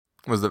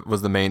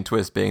Was the main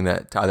twist being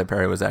that Tyler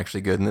Perry was actually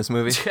good in this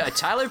movie?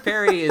 Tyler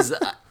Perry is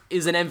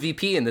an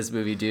MVP in this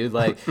movie, dude.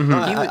 Like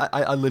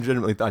I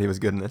legitimately thought he was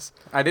good in this.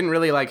 I didn't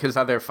really like his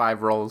other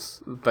 5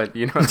 roles, but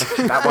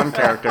that one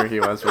character he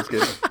was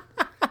good.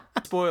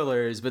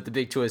 Spoilers, but the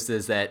big twist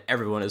is that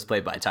everyone is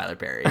played by Tyler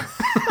Perry.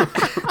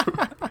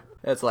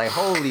 That's like,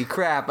 holy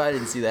crap, I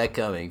didn't see that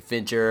coming.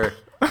 Fincher,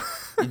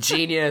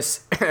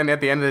 genius. And at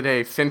the end of the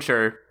day,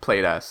 Fincher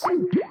played us.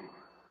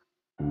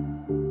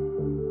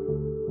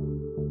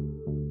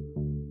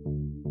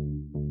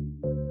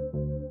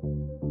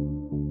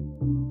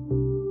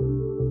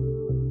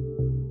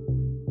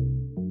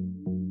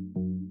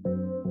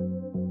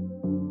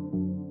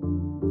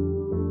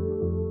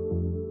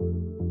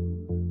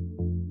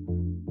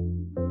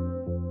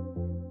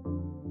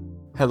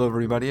 Hello,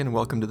 everybody, and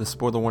welcome to the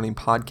Spoiler Warning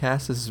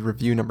Podcast. This is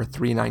review number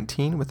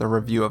 319 with a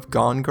review of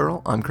Gone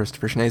Girl. I'm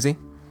Christopher Schnese.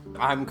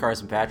 I'm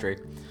Carson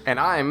Patrick. And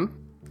I'm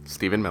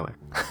Stephen Miller.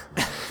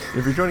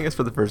 If you're joining us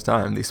for the first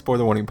time, the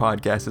Spoiler Warning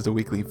Podcast is a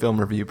weekly film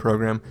review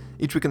program.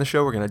 Each week in the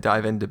show, we're going to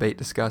dive in, debate,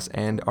 discuss,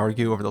 and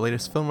argue over the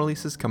latest film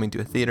releases coming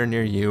to a theater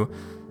near you.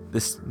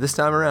 This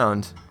time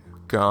around,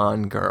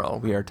 Gone Girl.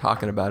 We are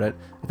talking about it.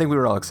 I think we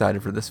were all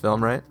excited for this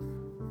film, right?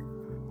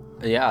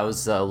 Yeah, I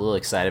was a little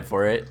excited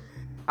for it.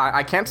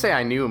 I can't say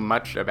I knew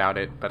much about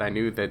it, but I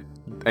knew that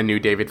a new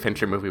David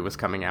Fincher movie was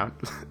coming out.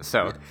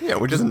 So yeah,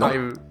 which just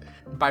is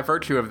by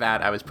virtue of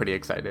that, I was pretty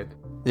excited.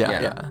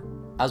 Yeah.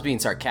 I was being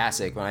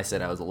sarcastic when I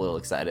said I was a little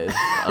excited.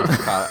 I don't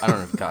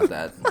know if you caught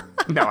that.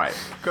 No,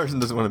 Carson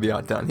doesn't want to be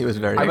outdone. He was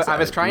very excited. I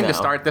was trying to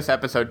start this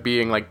episode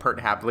being like Pert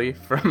Hapley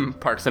from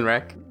Parks and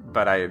Rec,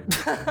 but I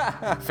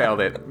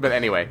failed it. But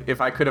anyway,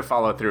 if I could have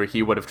followed through,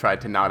 he would have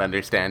tried to not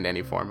understand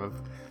any form of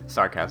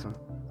sarcasm.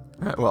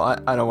 Well,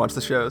 I don't watch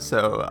the show,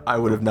 so I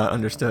would have not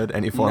understood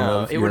any form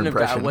of your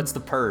impression. What's the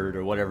Purd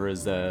or whatever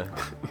is the...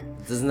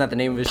 Isn't that the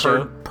name of his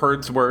show?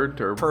 Purd's Word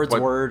or... Purd's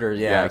Word or...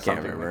 Yeah, I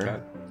can't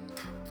remember.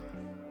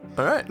 Like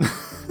all right.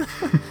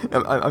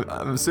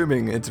 I'm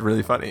assuming it's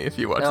really funny if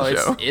you watch the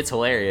show. It's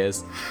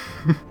hilarious.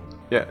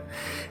 Yeah.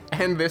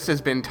 And this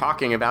has been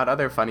talking about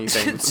other funny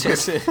things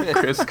with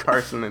Chris,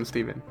 Carson, and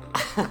Steven.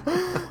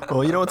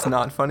 Well, you know what's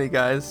not funny,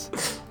 guys?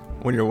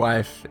 When your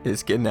wife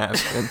is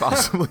kidnapped and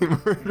possibly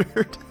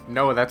murdered.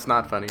 No, that's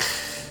not funny.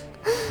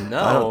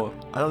 No.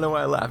 I don't know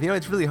why I laugh. You know,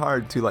 it's really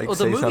hard to say something. Well,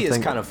 the movie is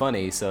kind of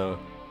funny, so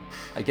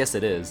I guess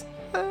it is.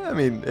 I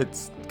mean,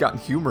 it's got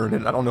humor in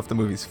it. I don't know if the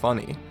movie's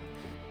funny.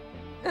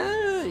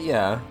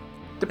 Yeah.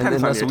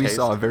 Depends on your we taste.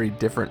 saw a very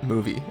different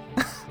movie.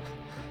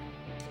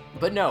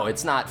 But no,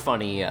 it's not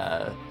funny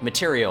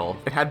material.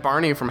 It had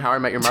Barney from How I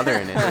Met Your Mother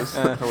in it. It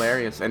was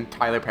hilarious. And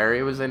Tyler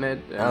Perry was in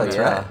it. Oh, That's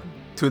yeah. right.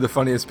 Two of the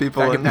funniest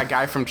people. That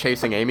guy from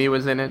Chasing Amy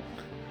was in it.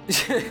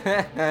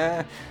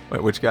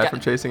 Wait, which guy from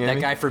Chasing Amy?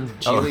 That guy from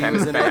Geely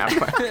was in it.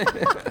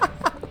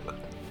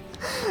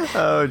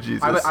 Oh,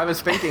 Jesus. I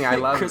was thinking, I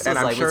love... Chris and was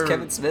I'm like, sure was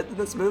Kevin Smith in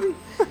this movie?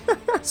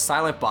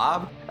 Silent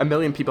Bob? a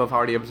million people have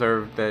already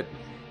observed that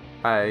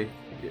Ben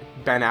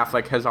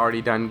Affleck has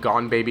already done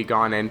Gone Baby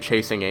Gone and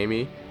Chasing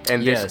Amy.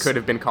 And this could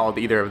have been called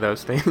either of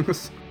those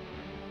things.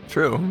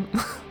 True.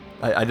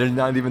 I did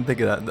not even think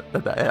of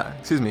that. Yeah,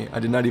 excuse me. I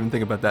did not even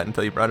think about that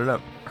until you brought it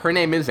up. Her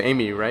name is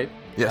Amy, right?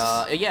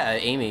 Yes. Yeah,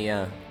 Amy,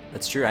 yeah.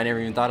 That's true. I never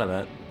even thought of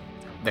that.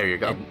 There you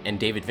go. And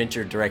David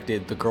Fincher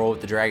directed the Girl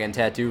with the Dragon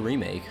Tattoo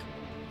remake.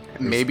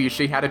 Maybe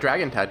she had a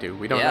dragon tattoo.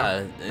 We don't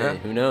know. Yeah,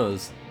 who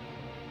knows?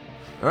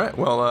 All right.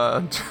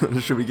 Well,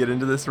 should we get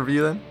into this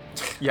review then?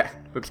 Yeah,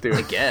 let's do it.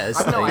 I guess.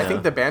 I don't know. I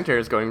think the banter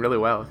is going really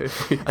well.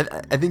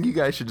 I think you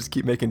guys should just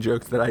keep making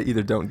jokes that I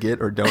either don't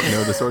get or don't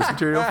know the source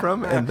material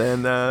from, and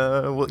then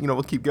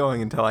we'll keep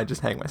going until I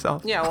just hang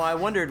myself. Yeah, well, I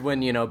wondered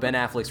when Ben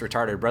Affleck's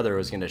retarded brother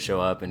was going to show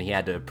up and he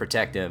had to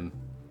protect him.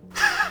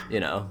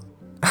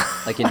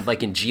 Like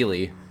in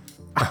Geely.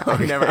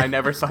 I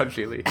never saw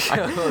Geely.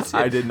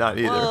 I did not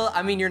either. Well,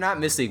 I mean, you're not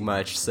missing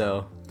much,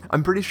 so.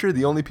 I'm pretty sure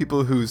the only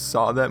people who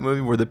saw that movie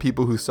were the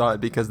people who saw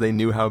it because they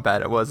knew how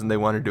bad it was and they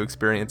wanted to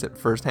experience it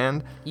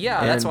firsthand.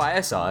 Yeah, that's why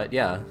I saw it,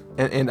 yeah.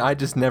 And I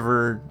just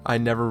never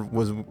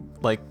was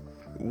like,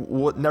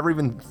 never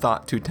even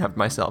thought to tempt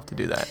myself to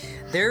do that.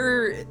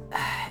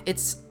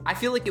 I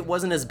feel like it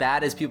wasn't as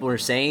bad as people are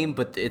saying,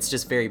 but it's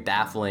just very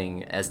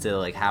baffling as to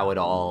like how it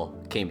all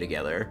came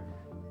together.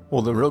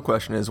 Well, the real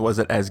question is, was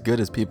it as good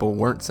as people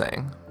weren't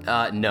saying?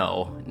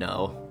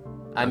 No.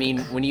 I mean,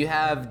 when you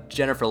have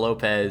Jennifer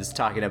Lopez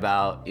talking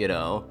about,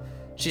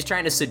 she's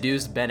trying to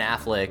seduce Ben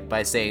Affleck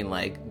by saying,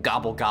 like,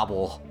 gobble,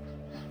 gobble.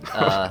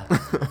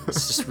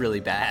 It's just really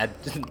bad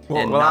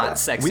not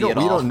sexy at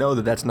all. We don't know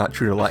that that's not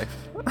true to life.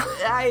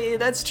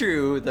 That's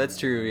true,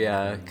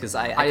 yeah, because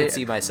I could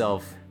see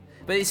myself.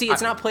 But you see,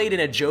 it's not played in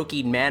a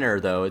joking manner,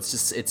 though.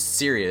 It's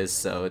serious,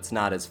 so it's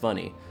not as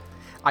funny.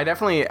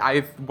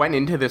 I went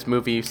into this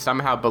movie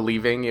somehow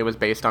believing it was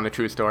based on a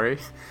true story.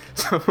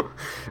 So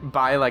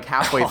by like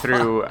halfway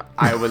through,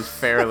 I was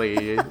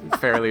fairly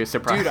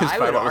surprised. Dude, I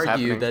by would what was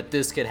argue happening. that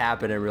this could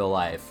happen in real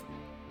life,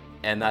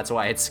 and that's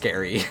why it's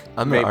scary.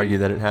 I'm going to argue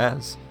that it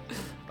has.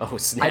 Oh,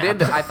 snap.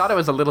 I thought it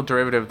was a little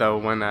derivative though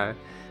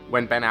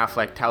when Ben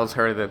Affleck tells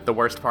her that the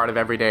worst part of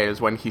every day is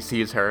when he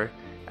sees her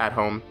at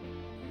home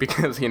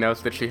because he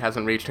knows that she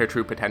hasn't reached her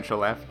true potential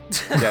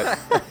left yet.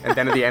 And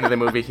then at the end of the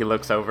movie, he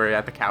looks over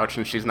at the couch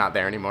and she's not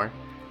there anymore.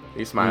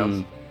 He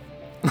smiles.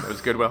 It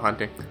was Good Will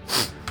Hunting.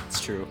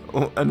 It's true.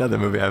 Oh, another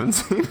movie I haven't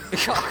seen.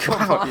 Oh,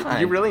 come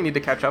on. You really need to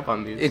catch up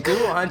on these.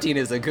 Good Will Hunting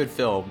is a good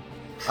film.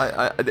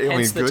 The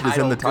Hence good is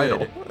in the title.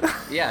 Good.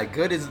 Yeah,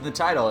 good is the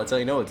title. That's how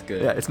you know it's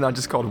good. Yeah, it's not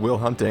just called Will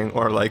Hunting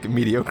or like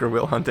mediocre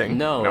Will Hunting.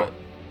 No,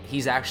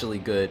 he's actually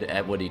good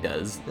at what he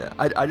does. Yeah,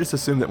 I just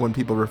assume that when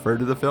people refer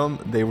to the film,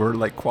 they were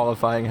like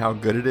qualifying how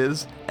good it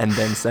is and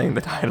then saying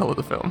the title of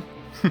the film.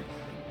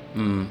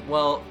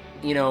 Well,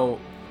 you know,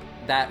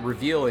 that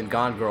reveal in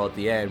Gone Girl at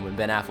the end when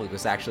Ben Affleck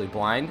was actually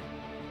blind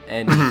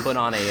and he put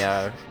on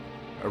a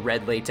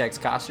red latex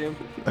costume.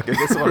 Okay,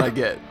 that's what I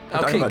get. We're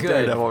talking Okay, about good.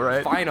 Daredevil,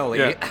 right? Finally.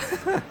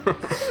 Yeah.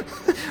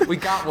 We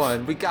got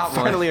one.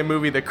 Finally a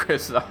movie that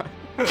Chris saw.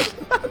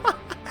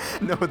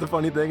 No, the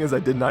funny thing is I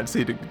did not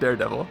see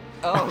Daredevil.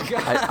 Oh,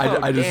 God.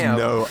 I just damn.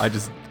 know.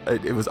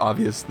 It was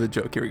obvious the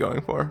joke you were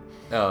going for.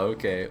 Oh,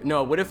 okay.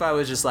 No, what if I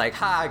was just like,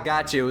 ha,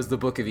 gotcha, it was the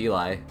Book of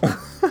Eli.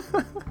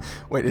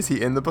 Wait, is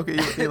he in the Book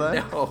of Eli?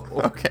 No.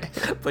 Okay.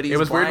 But he's It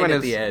was weird blind when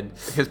at the end.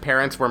 his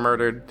parents were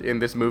murdered in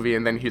this movie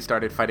and then he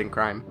started fighting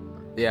crime.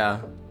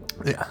 Yeah.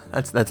 Yeah,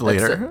 that's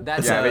later.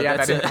 That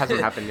Hasn't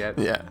happened yet.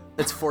 Yeah.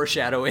 That's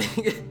foreshadowing.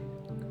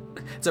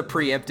 It's a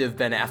preemptive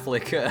Ben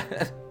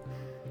Affleck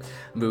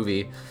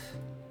movie.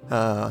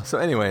 So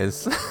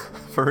anyways,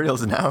 for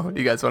reals now,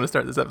 you guys want to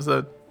start this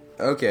episode?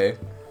 Okay.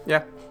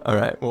 Yeah. All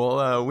right.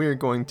 Well, we're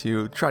going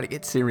to try to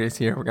get serious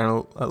here. We're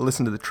going to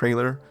listen to the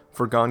trailer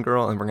for Gone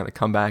Girl, and we're going to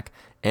come back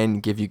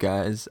and give you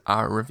guys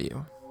our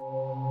review.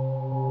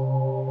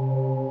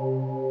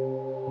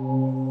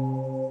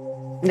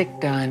 Nick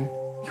Dunn,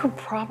 you're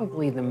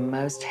probably the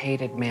most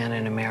hated man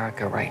in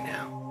America right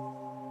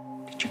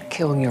now. Did you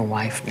kill your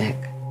wife, Nick?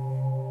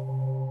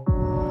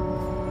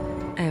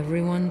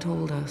 Everyone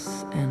told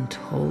us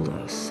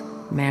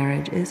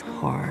marriage is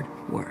hard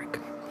work.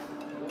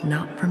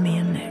 Not for me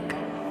and Nick.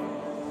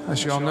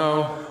 As you all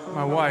know,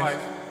 my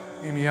wife,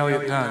 Amy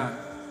Elliott Dunn,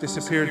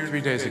 disappeared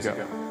 3 days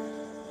ago.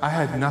 I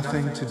had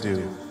nothing to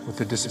do with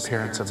the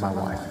disappearance of my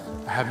wife.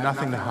 I have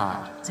nothing to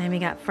hide. Amy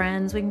got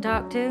friends we can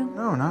talk to?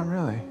 No, not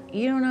really.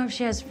 You don't know if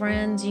she has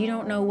friends, you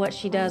don't know what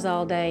she does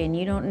all day, and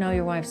you don't know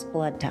your wife's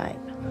blood type.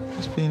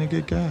 Just being a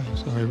good guy,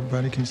 so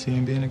everybody can see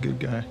him being a good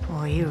guy.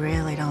 Well, you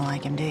really don't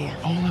like him, do you?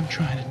 All I'm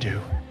trying to do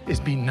is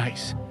be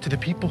nice to the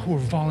people who are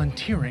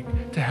volunteering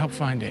to help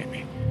find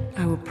Amy.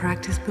 I will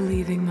practice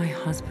believing my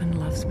husband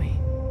loves me,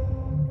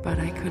 but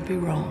I could be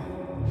wrong.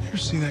 You ever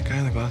see that guy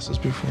in the glasses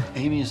before?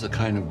 Amy is the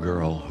kind of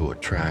girl who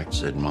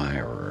attracts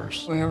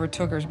admirers. Whoever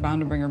took her is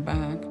bound to bring her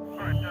back.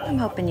 I'm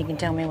hoping you can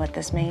tell me what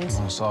this means.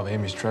 Want to solve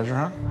Amy's treasure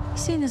hunt? You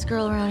seen this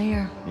girl around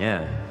here?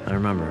 Yeah, I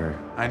remember her.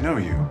 I know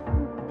you.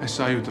 I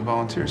saw you at the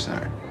volunteer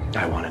center.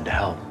 I wanted to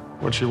help.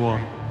 What you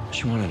want?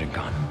 She wanted a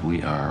gun.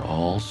 We are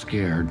all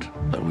scared,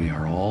 but we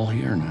are all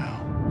here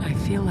now. I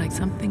feel like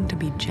something to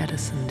be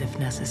jettisoned if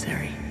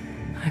necessary.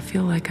 I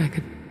feel like I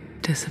could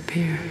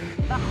disappear.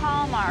 The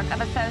hallmark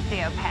of a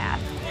sociopath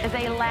is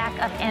a lack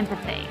of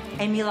empathy.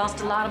 Amy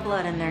lost a lot of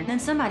blood in there. Then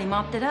somebody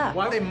mopped it up.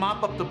 Why would they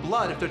mop up the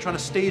blood if they're trying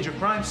to stage a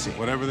crime scene?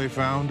 Whatever they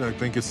found, I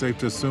think it's safe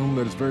to assume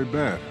that it's very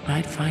bad.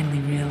 I'd finally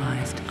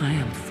realized I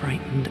am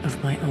frightened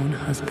of my own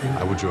husband.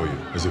 I would show you,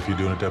 as if you're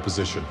doing a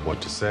deposition,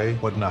 what to say,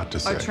 what not to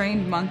say. A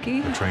trained monkey?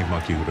 A trained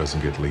monkey who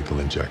doesn't get lethal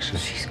injection.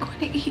 She's going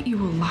to eat you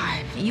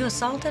alive. You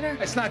assaulted her?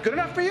 It's not good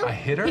enough for you? I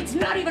hit her? It's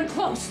not even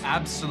close.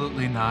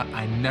 Absolutely not.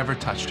 I never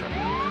touched her.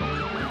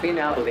 We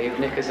now believe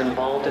Nick is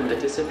involved in the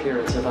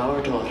disappearance of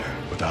our daughter.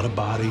 Without a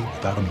body,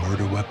 without a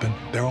murder weapon,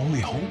 their only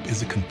hope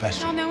is a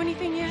confession. Don't know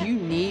anything yet? You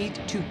need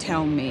to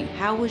tell me.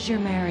 How was your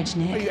marriage,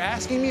 Nick? Are you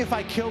asking me if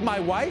I killed my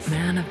wife?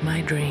 Man of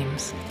my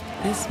dreams,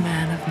 this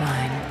man of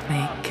mine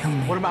may kill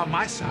me. What about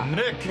my son?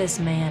 Nick! This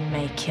man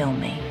may kill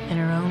me. In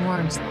her own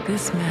words,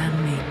 This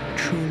man may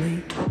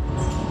truly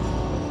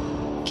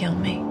kill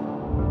me.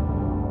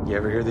 You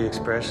ever hear the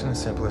expression, the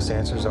simplest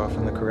answer is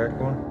often the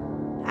correct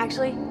one?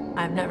 Actually,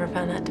 I've never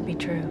found that to be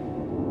true.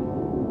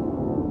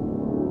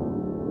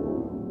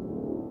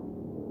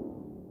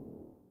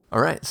 All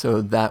right,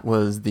 so that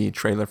was the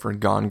trailer for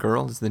Gone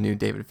Girl. It's the new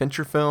David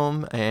Fincher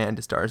film, and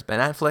it stars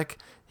Ben Affleck.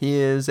 He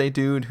is a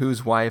dude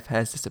whose wife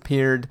has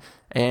disappeared,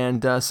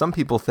 and some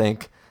people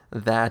think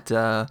that,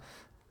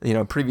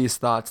 previous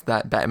thoughts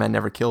that Batman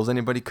never kills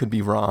anybody could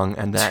be wrong,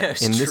 and that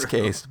That's in this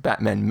true. case,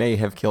 Batman may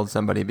have killed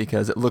somebody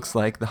because it looks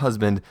like the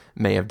husband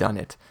may have done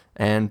it.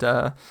 And,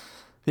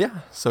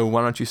 so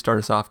why don't you start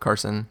us off,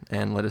 Carson,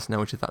 and let us know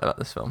what you thought about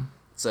this film.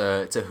 It's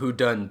a who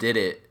done did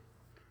it,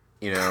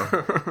 you know.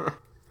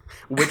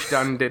 Which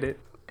Dunn did it?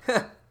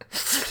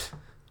 Yes.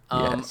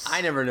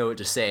 I never know what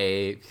to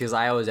say because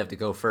I always have to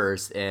go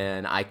first,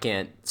 and I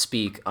can't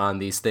speak on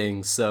these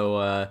things.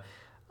 So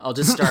I'll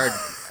just start.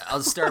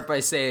 I'll start by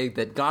saying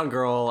that Gone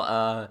Girl.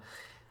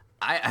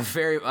 I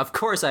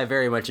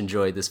very much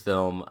enjoyed this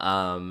film.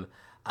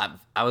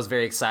 I was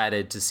very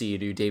excited to see a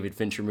new David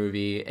Fincher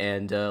movie,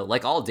 and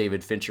like all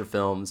David Fincher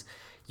films,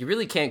 you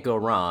really can't go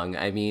wrong.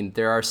 I mean,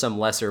 there are some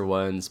lesser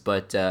ones,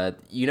 but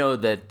you know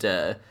that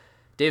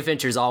David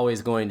Fincher's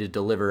always going to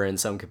deliver in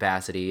some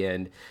capacity,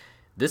 and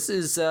this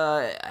is,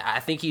 I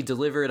think he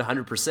delivered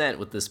 100%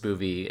 with this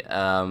movie.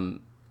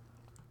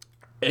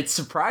 It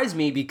surprised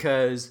me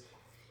because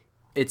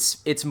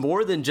it's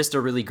more than just a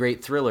really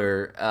great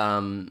thriller.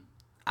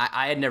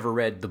 I had never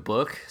read the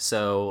book,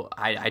 so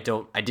I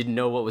didn't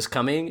know what was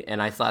coming,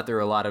 and I thought there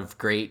were a lot of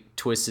great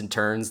twists and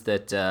turns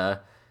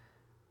that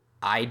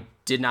I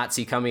did not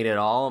see coming at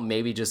all.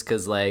 Maybe just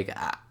because, like,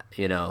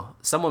 you know,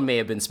 someone may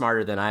have been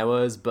smarter than I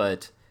was,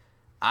 but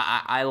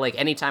I like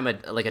anytime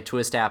a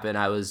twist happened,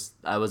 I was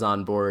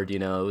on board. You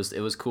know, it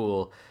was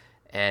cool.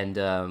 And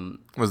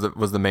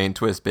was the main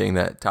twist being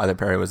that Tyler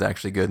Perry was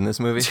actually good in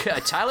this movie?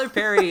 Tyler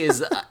Perry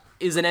is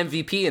an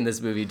MVP in this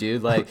movie,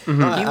 dude. Like,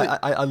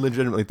 I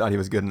legitimately thought he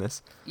was good in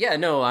this. Yeah,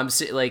 no,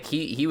 like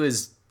he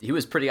was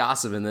pretty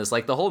awesome in this.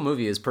 Like, the whole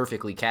movie is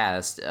perfectly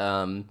cast.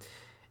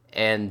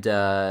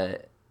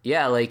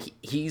 Yeah, like,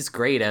 he's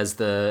great as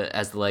the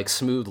like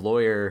smooth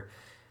lawyer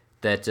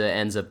that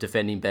ends up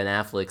defending Ben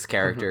Affleck's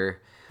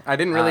character. I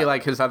didn't really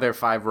like his other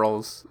 5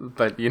 roles,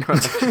 but you know,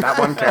 that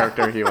one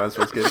character he was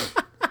good.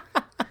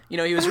 You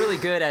know, he was really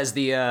good as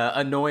the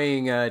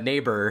annoying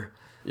neighbor.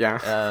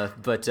 Yeah.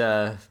 But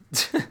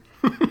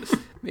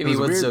maybe he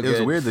wasn't so good. It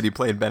was weird that he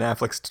played Ben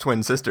Affleck's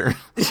twin sister.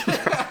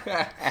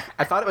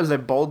 I thought it was a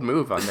bold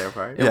move on their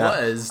part. It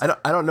was.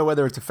 I don't know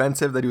whether it's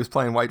offensive that he was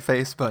playing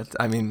whiteface, but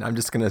I mean, I'm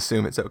just gonna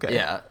assume it's okay.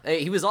 Yeah,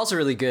 he was also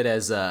really good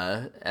as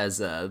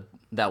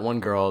that one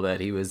girl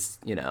that he was,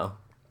 you know,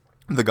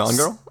 the Gone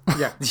Girl.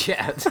 Yeah,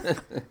 yeah.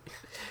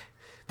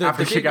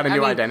 After she got a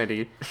new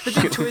identity. The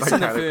big twist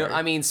in the film,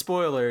 I mean,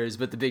 spoilers,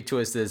 but the big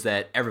twist is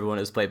that everyone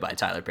is played by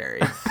Tyler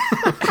Perry.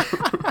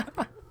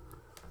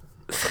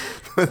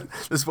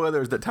 The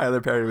spoiler is that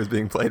Tyler Perry was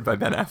being played by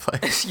Ben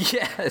Affleck.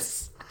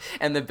 Yes,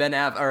 and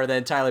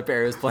then Tyler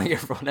Perry was playing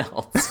everyone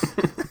else.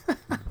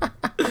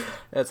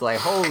 That's like,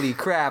 holy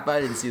crap! I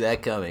didn't see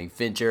that coming,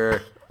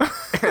 Fincher.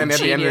 And at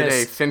the end of the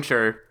day,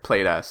 Fincher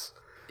played us.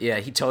 Yeah,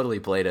 he totally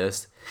played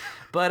us.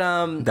 But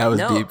that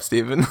was deep,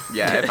 Steven.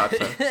 Yeah, I thought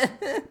so.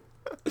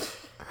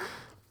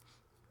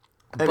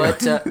 But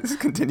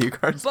continue,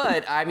 Carson.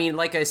 But I mean,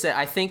 like I said,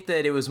 I think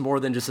that it was more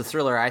than just a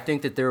thriller. I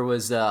think that there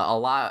was a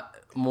lot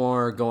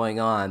more going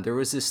on. There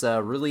was this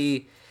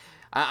really,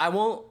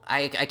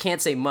 I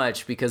can't say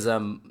much because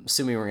I'm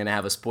assuming we're gonna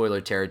have a spoiler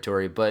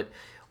territory. But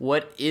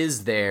what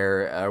is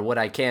there, or what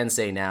I can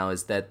say now,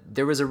 is that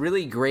there was a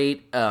really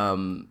great,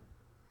 there's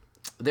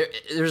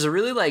a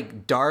really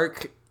like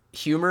dark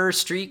humor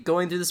streak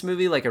going through this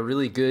movie, like a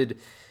really good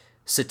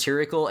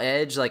satirical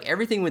edge. Like,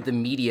 everything with the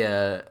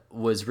media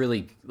was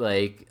really,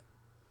 like,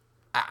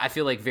 I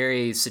feel like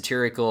very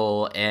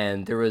satirical,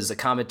 and there was a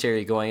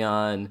commentary going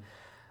on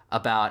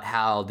about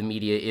how the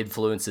media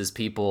influences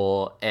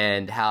people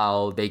and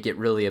how they get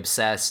really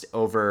obsessed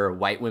over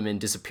white women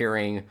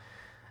disappearing.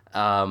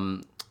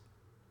 And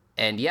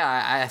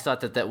yeah, I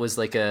thought that was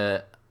like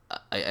a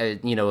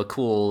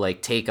cool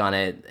like take on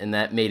it, and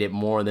that made it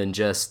more than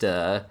just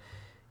a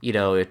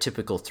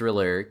typical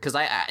thriller. Because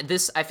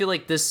I feel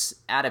like this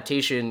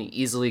adaptation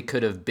easily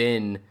could have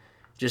been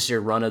just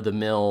your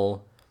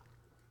run-of-the-mill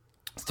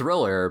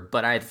thriller,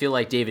 but I feel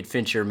like David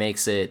Fincher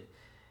makes it,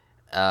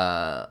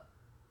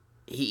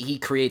 he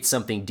creates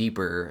something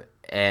deeper,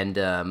 and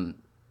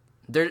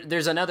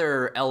there's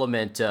another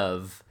element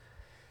to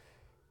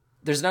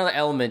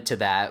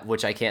that,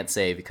 which I can't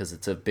say because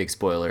it's a big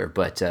spoiler,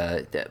 but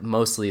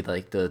mostly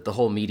like the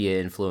whole media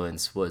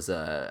influence was,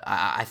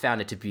 I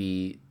found it to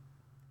be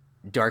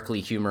darkly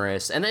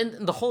humorous, and then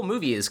the whole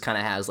movie kind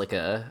of has like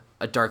a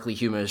darkly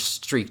humorous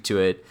streak to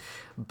it,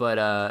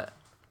 but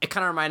it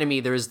kind of reminded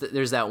me, there's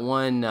that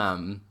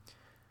one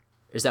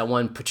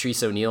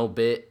Patrice O'Neal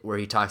bit where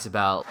he talks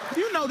about,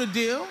 you know the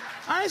deal,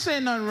 I ain't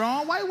saying nothing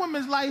wrong, white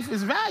women's life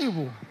is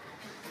valuable.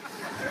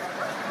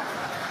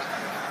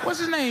 What's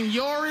his name,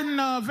 Joran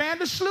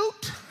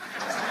Vandersloot,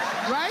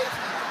 right?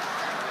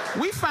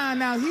 We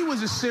find out he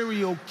was a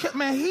serial killer.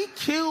 Man, he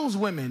kills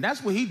women.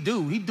 That's what he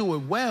do. He do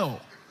it well.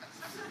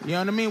 You know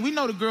what I mean? We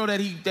know the girl that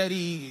he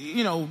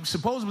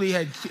supposedly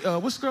had,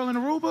 what's the girl in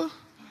Aruba?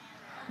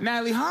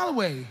 Natalie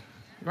Holloway,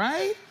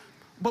 right?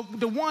 But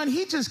the one,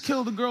 he just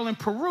killed a girl in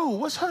Peru.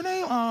 What's her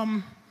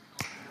name?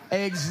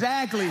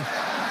 Exactly.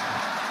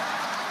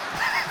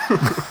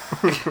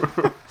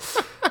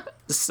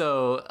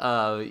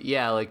 So,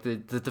 yeah, like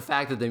the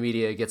fact that the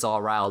media gets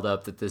all riled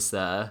up that this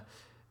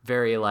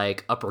very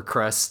like upper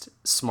crust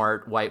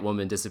smart white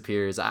woman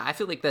disappears, I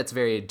feel like that's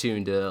very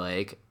attuned to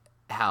like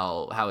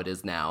how it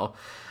is now.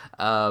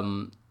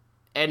 And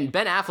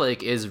Ben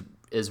Affleck is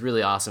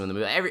really awesome in the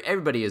movie.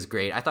 Everybody is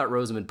great. I thought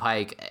Rosamund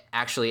Pike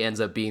actually ends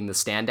up being the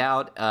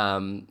standout,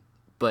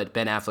 but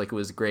Ben Affleck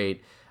was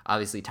great.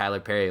 Obviously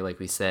Tyler Perry, like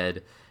we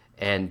said,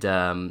 and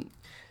the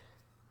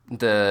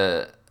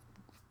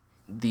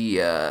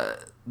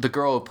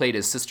girl who played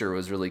his sister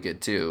was really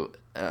good too.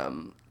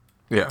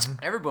 Yeah,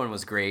 everyone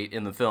was great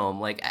in the film.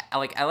 Like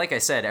I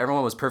said,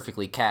 everyone was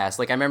perfectly cast.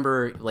 Like, I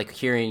remember like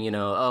hearing,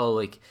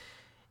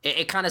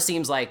 it kind of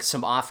seems like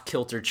some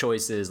off-kilter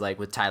choices, like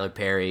with Tyler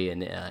Perry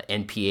and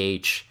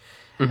NPH,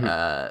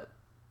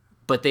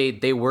 but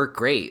they work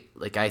great.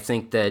 Like I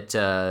think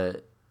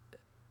Fincher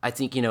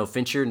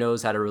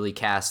knows how to really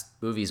cast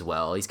movies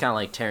well. He's kind of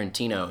like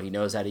Tarantino. He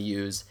knows how to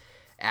use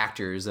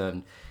actors.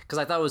 Because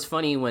I thought it was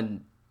funny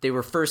when they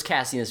were first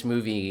casting this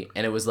movie,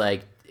 and it was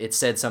like it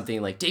said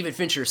something like David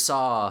Fincher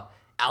saw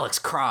Alex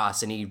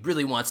Cross and he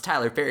really wants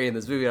Tyler Perry in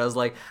this movie. And I was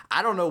like,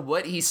 I don't know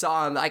what he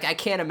saw. Like, I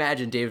can't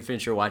imagine David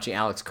Fincher watching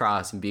Alex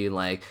Cross and being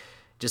like,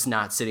 just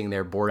not sitting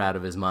there bored out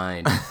of his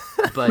mind.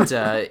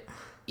 But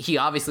he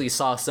obviously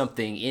saw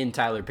something in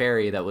Tyler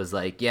Perry that was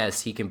like,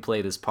 yes, he can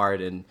play this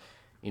part, and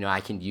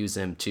I can use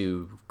him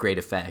to great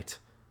effect.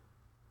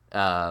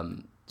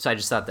 So I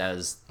just thought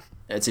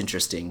that's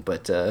interesting.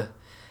 But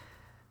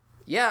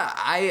yeah,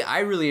 I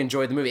really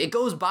enjoyed the movie. It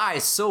goes by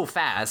so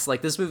fast.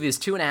 Like, this movie is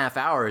 2.5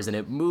 hours and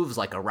it moves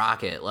like a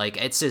rocket. Like,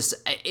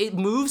 it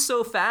moves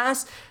so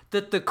fast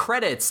that the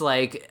credits,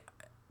 like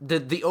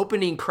the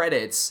opening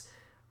credits,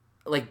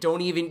 like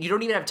you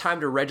don't even have time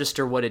to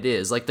register what it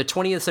is. Like, the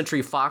 20th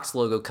Century Fox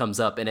logo comes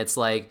up and it's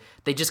like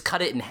they just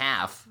cut it in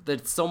half.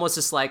 It's almost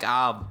just like,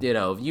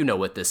 you know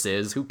what this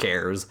is. Who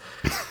cares?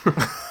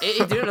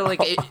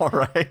 All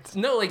right.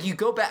 No, like,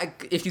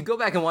 if you go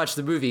back and watch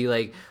the movie,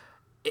 like,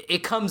 it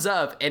comes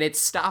up and it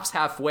stops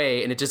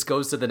halfway and it just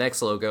goes to the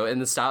next logo and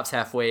then stops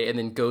halfway and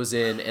then goes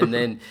in, and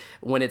then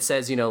when it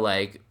says,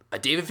 like, a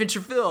David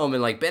Fincher film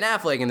and like Ben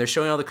Affleck and they're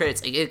showing all the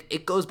credits,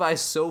 it goes by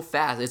so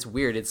fast. It's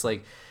weird. It's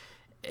like,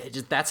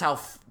 that's how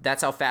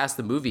fast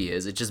the movie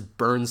is. It just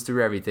burns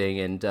through everything,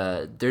 and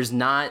there's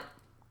not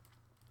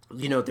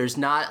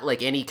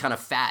like any kind of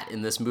fat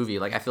in this movie.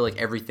 Like, I feel like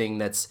everything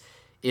that's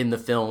in the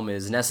film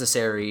is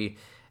necessary,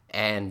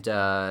 and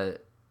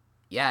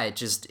yeah,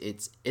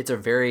 it's a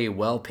very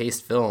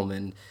well-paced film,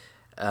 and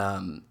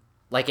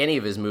like any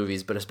of his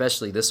movies, but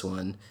especially this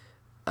one.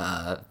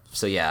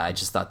 So yeah, I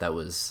just thought that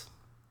was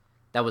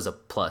a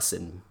plus,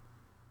 and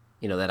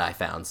that I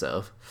found.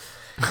 So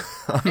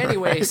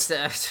anyway,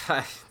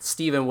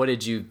 Steven, what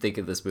did you think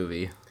of this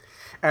movie?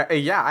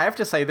 Yeah, I have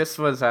to say this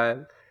was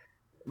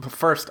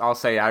first, I'll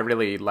say I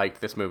really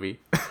liked this movie,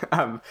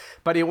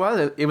 but it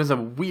was a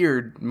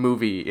weird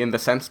movie in the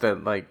sense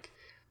that, like,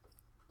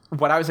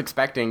 what I was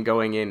expecting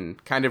going in,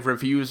 kind of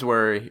reviews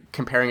were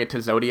comparing it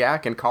to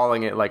Zodiac and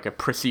calling it like a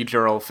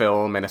procedural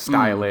film and a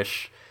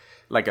stylish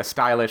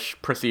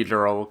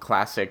procedural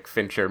classic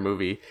Fincher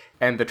movie.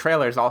 And the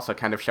trailers also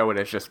kind of show it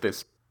as just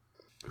this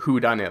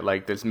whodunit,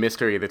 like this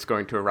mystery that's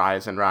going to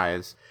arise and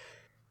rise.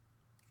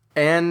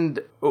 And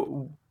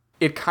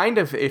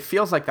it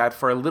feels like that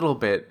for a little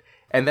bit.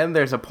 And then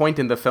there's a point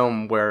in the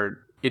film where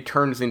it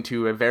turns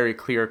into a very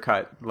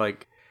clear-cut,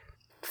 like,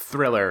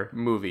 thriller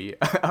movie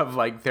of,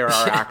 like, there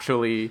are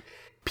actually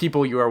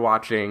people you are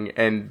watching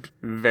and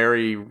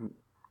very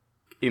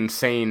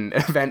insane,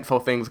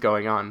 eventful things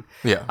going on.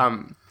 Yeah.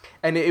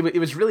 And it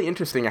was really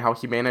interesting how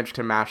he managed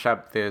to mash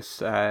up this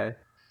the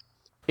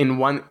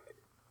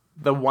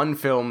one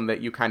film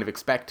that you kind of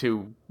expect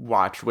to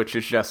watch, which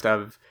is just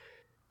of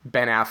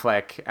Ben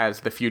Affleck as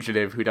the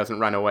fugitive who doesn't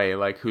run away,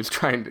 like, who's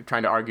trying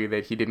to argue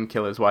that he didn't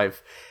kill his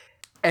wife.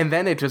 And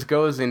then it just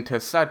goes into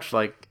such,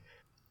 like,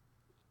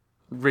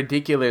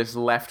 ridiculous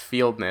left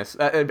fieldness,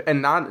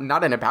 and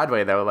not in a bad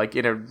way, though, like,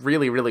 in a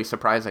really, really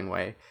surprising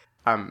way.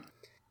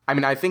 I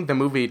mean, I think the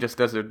movie just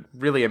does a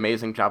really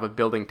amazing job of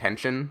building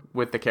tension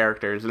with the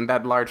characters, and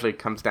that largely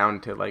comes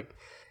down to, like,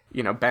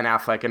 Ben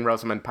Affleck and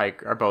Rosamund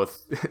Pike are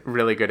both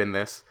really good in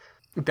this.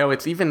 Though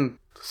it's even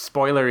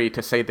spoilery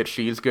to say that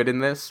she's good in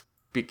this.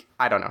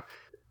 I don't know.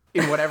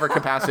 In whatever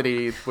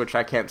capacity, which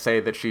I can't say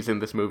that she's in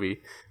this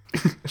movie,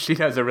 she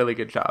does a really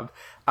good job.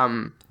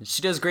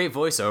 She does great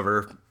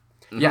voiceover.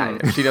 Yeah,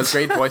 she does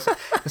great voice.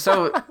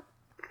 So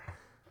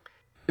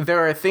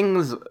there are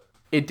things,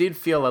 it did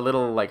feel a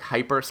little, like,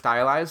 hyper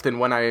stylized, and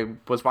when I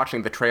was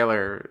watching the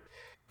trailer,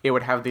 it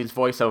would have these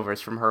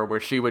voiceovers from her where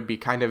she would be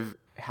kind of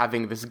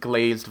having this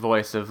glazed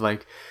voice of,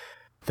 like,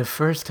 the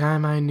first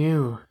time I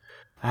knew,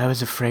 I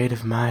was afraid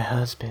of my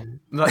husband.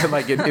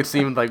 Like, it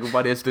seemed like,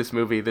 what is this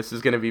movie? This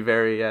is going to be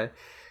very,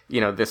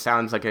 this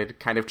sounds like a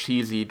kind of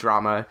cheesy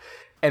drama.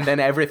 And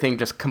then everything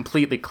just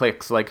completely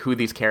clicks, like, who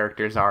these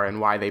characters are and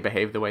why they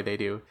behave the way they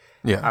do.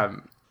 Yeah.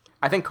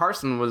 I think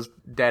Carson was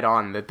dead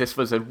on that this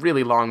was a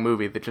really long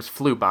movie that just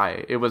flew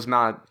by. It was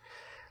not...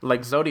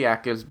 Like,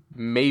 Zodiac is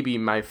maybe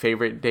my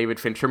favorite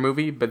David Fincher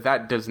movie, but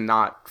that does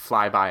not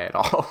fly by at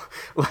all.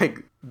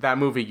 Like, that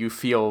movie, you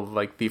feel,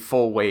 like, the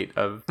full weight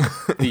of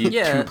the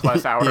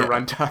 2+ hour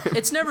runtime.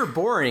 It's never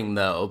boring,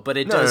 though, but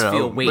it does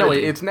feel weighty. No,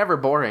 it's never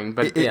boring,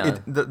 but...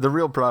 The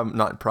real problem,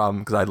 not problem,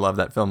 because I love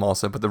that film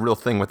also, but the real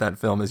thing with that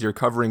film is you're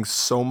covering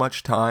so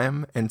much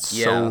time and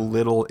so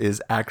little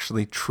is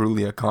actually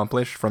truly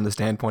accomplished from the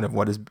standpoint of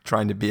what is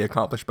trying to be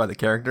accomplished by the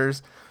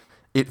characters.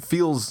 It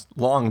feels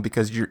long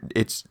because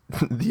it's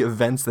the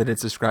events that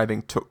it's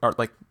describing are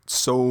like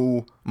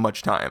so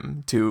much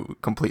time to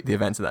complete the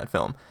events of that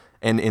film.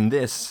 And in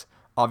this,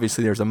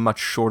 obviously, there's a much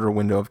shorter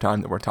window of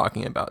time that we're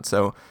talking about.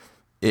 So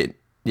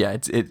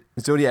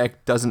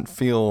Zodiac doesn't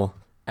feel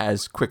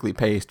as quickly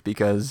paced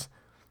because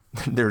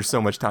there's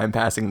so much time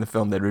passing in the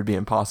film that it would be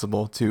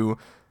impossible to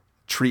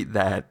treat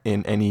that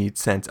in any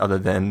sense other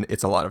than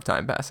it's a lot of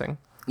time passing.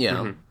 Yeah.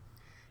 Mm-hmm.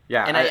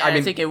 Yeah, and I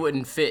mean, think it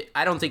wouldn't fit.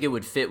 I don't think it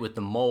would fit with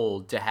the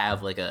mold to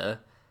have like a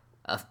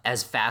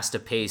as fast a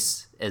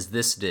pace as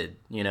this did,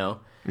 you know?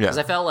 Because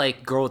I felt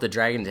like Girl with the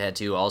Dragon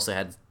Tattoo also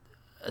had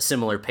a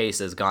similar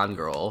pace as Gone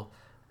Girl,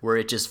 where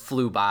it just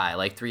flew by,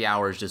 like 3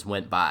 hours just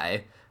went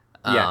by.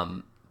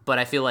 But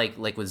I feel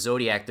like with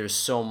Zodiac, there's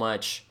so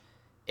much.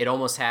 It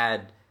almost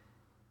had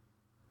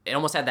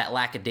that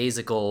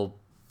lackadaisical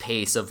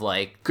pace of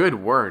like. Good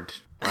word.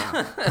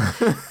 Wow.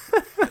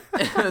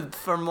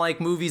 From like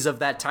movies of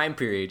that time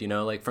period, you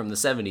know, like from the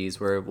 70s,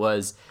 where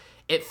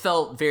it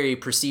felt very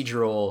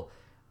procedural,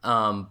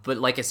 but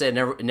like I said,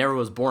 it never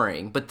was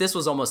boring. But this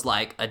was almost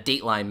like a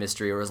Dateline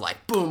mystery, where it was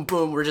like boom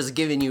boom, we're just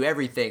giving you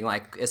everything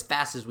like as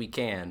fast as we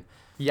can.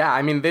 Yeah,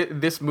 I mean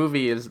this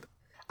movie is,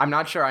 I'm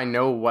not sure I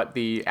know what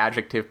the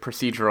adjective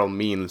procedural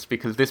means,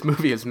 because this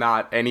movie is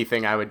not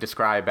anything I would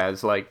describe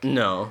as like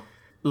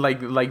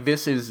like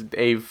this is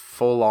a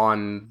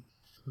full-on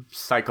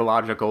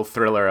psychological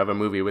thriller of a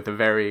movie with a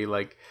very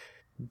like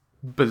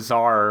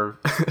bizarre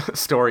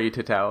story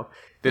to tell.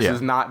 This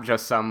is not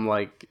just some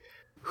like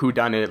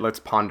whodunit, let's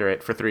ponder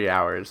it for 3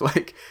 hours.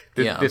 Like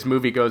this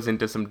movie goes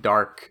into some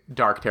dark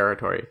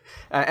territory,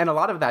 and a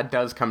lot of that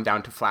does come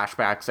down to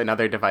flashbacks and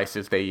other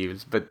devices they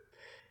use. But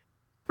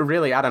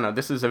really, I don't know,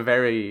 this is a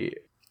very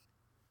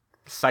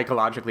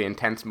psychologically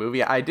intense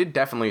movie. I did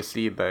definitely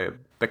see the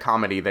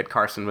comedy that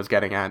Carson was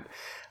getting at.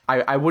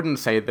 I wouldn't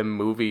say the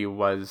movie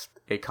was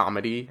a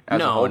comedy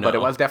as a whole, but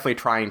it was definitely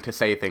trying to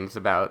say things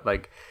about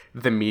like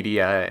the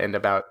media and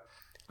about,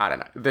 I don't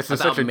know. This is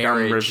such a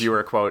dumb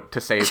reviewer quote to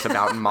say it's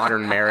about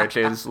modern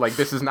marriages. Like,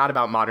 this is not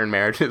about modern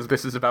marriages.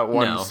 This is about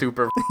one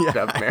super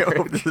up marriage. I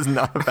hope this is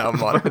not about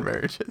modern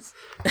marriages.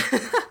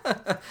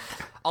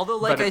 Although,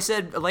 like I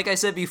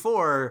said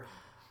before,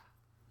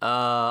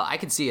 I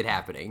could see it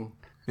happening.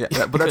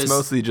 Yeah, but that's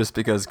mostly just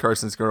because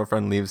Carson's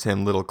girlfriend leaves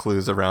him little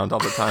clues around all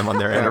the time on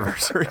their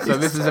anniversary. So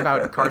this is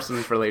about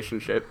Carson's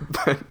relationship.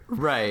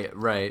 Right.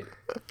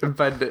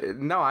 But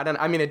no,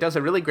 I mean, it does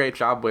a really great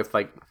job with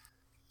like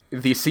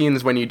the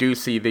scenes when you do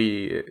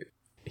see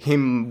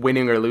him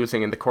winning or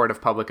losing in the court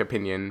of public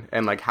opinion,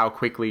 and like how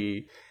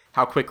quickly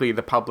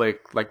the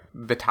public, like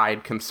the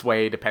tide can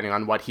sway depending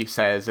on what he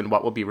says and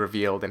what will be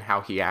revealed and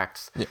how he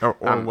acts. Yeah,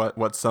 or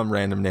what some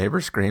random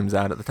neighbor screams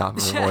out at the top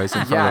of her voice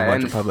in front of a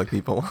bunch of public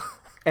people.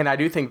 And I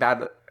do think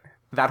that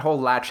whole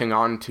latching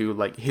on to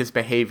like his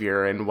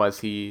behavior, and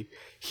was he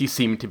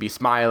seemed to be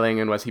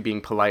smiling, and was he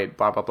being polite,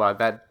 blah blah blah,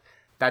 that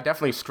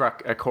definitely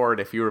struck a chord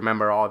if you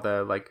remember all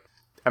the like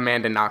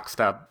Amanda Knox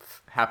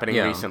stuff happening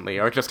recently,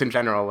 or just in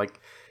general, like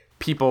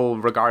people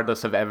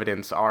regardless of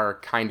evidence are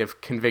kind of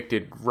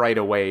convicted right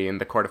away in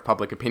the court of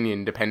public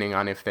opinion depending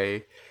on if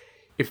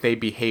they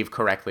behave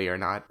correctly or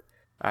not.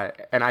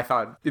 And I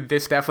thought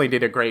this definitely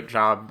did a great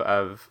job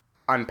of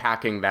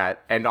unpacking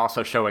that, and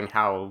also showing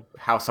how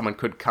someone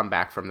could come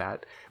back from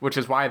that, which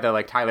is why the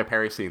like Tyler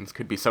Perry scenes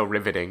could be so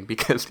riveting,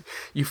 because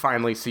you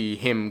finally see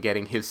him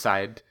getting his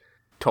side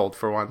told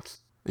for once.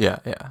 Yeah.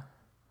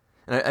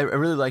 And I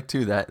really like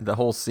too that the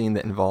whole scene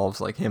that involves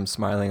like him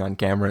smiling on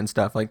camera and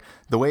stuff, like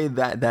the way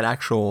that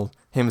actual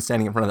him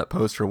standing in front of that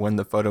poster when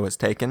the photo is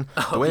taken,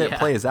 the way it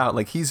plays out,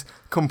 like he's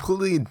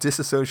completely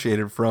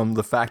disassociated from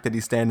the fact that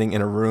he's standing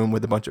in a room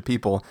with a bunch of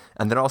people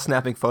and they're all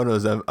snapping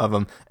photos of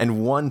him,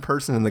 and one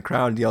person in the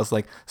crowd yells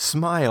like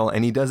 "smile,"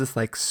 and he does this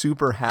like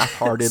super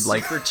half-hearted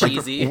super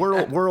cheesy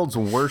world's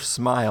worst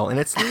smile, and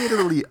it's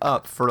literally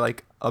up for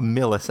like a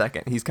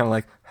millisecond. He's kind of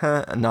like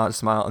not a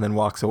smile, and then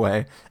walks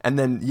away, and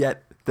then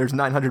yet there's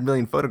 900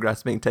 million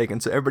photographs being taken,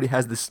 so everybody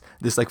has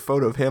this like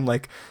photo of him.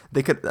 Like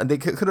they could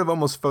have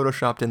almost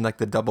photoshopped in like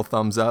the double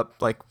thumbs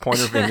up, like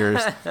pointer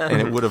fingers,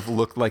 and it would have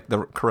looked like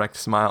the correct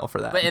smile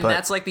for that. But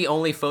that's like the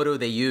only photo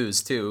they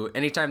used too.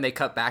 Anytime they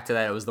cut back to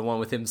that, it was the one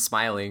with him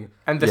smiling,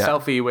 and the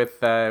selfie with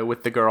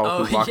the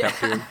girl who walked up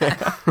to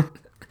him.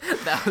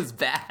 That was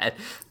bad.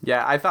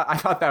 Yeah, I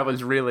thought that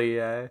was really.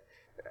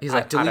 He's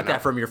like, delete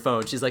that from your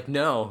phone. She's like,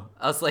 no.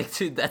 I was like,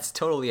 dude, that's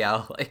totally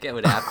out. Like, it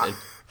would happen.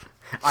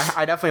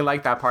 I definitely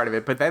like that part of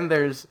it, but then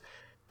there's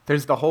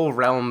the whole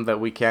realm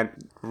that we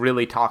can't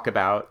really talk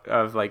about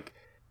of like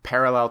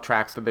parallel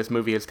tracks that this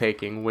movie is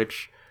taking,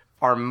 which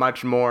are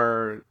much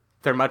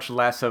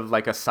less of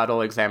like a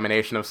subtle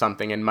examination of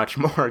something and much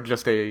more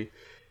just a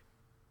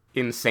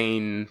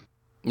insane,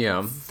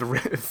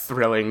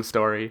 thrilling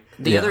story.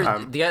 The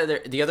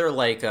other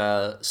like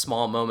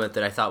small moment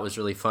that I thought was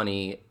really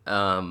funny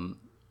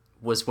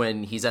was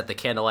when he's at the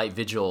candlelight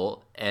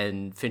vigil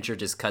and Fincher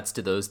just cuts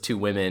to those two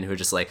women who are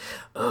just like,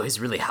 oh, he's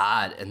really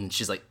hot, and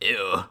she's like,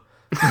 ew.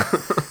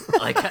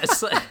 Like, I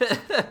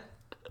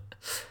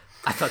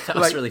thought that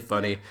was really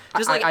funny.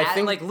 Just like I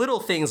think like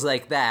little things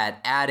like that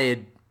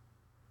added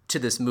to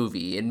this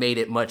movie and made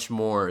it much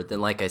more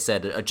than, like I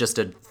said, just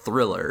a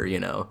thriller, you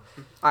know.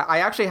 I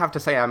actually have to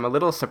say I'm a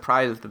little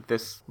surprised that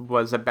this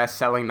was a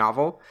best-selling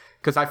novel,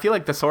 Because I feel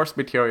like the source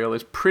material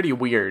is pretty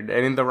weird,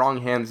 and in the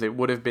wrong hands, it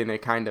would have been a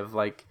kind of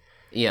like,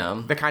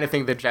 the kind of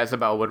thing that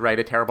Jezebel would write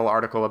a terrible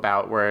article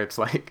about, where it's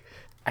like,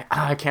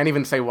 I can't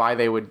even say why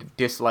they would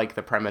dislike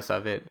the premise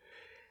of it.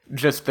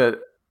 Just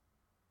the,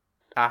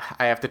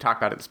 I have to talk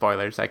about it in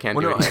spoilers. I can't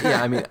do it.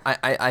 Yeah, I mean,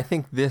 I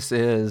think this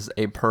is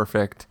a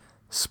perfect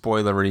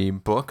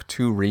spoilery book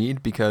to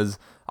read, because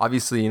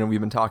obviously,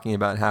 we've been talking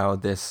about how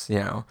this,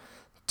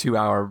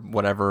 2-hour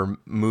whatever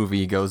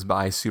movie goes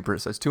by super,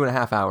 so it's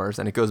 2.5 hours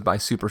and it goes by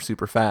super,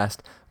 super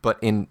fast. But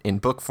in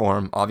book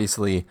form,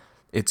 obviously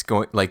it's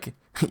going like,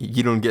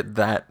 you don't get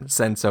that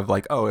sense of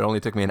like, oh, it only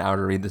took me an hour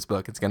to read this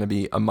book. It's going to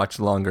be a much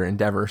longer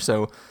endeavor.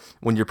 So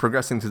when you're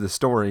progressing through the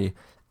story,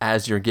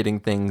 as you're getting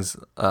things,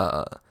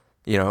 added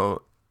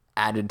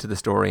to the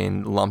story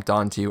and lumped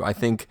onto you, I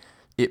think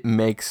it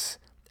pays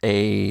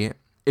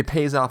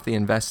off the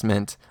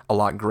investment a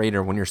lot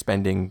greater when you're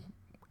spending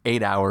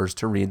 8 hours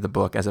to read the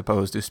book as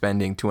opposed to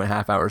spending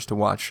 2.5 hours to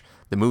watch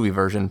the movie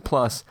version.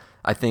 Plus,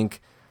 I think,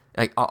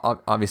 like,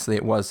 obviously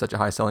it was such a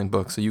high-selling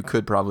book, so you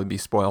could probably be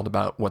spoiled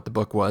about what the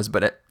book was.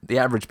 But the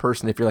average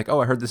person, if you're like, oh,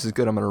 I heard this is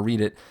good, I'm going to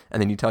read it,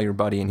 and then you tell your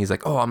buddy and he's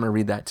like, oh, I'm going to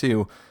read that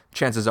too,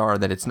 chances are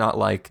that it's not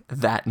like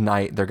that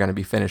night they're going to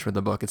be finished with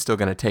the book. It's still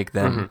going to take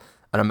them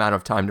an amount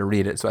of time to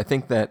read it. So I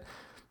think that,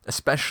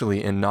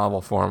 especially in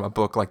novel form, a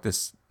book like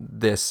this,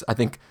 I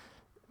think,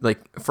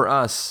 like, for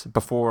us,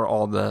 before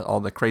all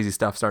the crazy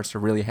stuff starts to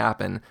really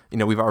happen,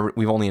 we've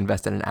only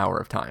invested an hour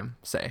of time,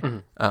 say.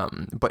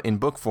 But in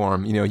book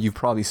form, you've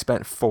probably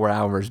spent 4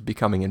 hours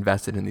becoming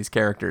invested in these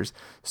characters.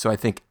 So I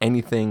think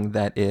anything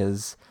that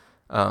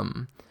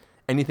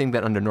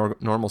under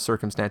normal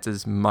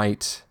circumstances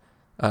might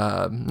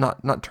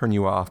not turn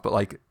you off, but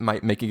like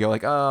might make you go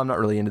like, oh, I'm not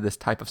really into this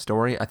type of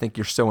story. I think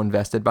you're so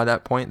invested by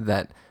that point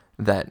that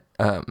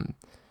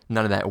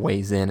none of that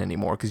weighs in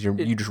anymore, because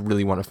you just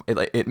really want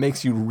to. It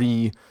makes you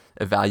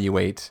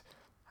reevaluate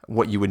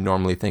what you would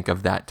normally think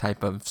of that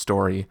type of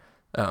story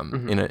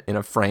in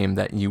a frame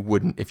that you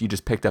wouldn't if you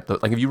just picked up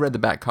if you read the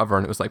back cover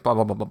and it was like blah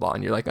blah blah blah blah,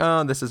 and you're like,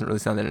 oh, this doesn't really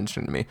sound that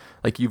interesting to me.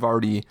 Like, you've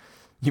already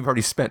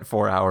spent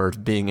 4 hours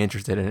being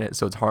interested in it,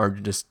 so it's hard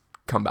to just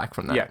come back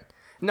from that. Yeah,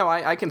 no,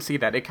 I can see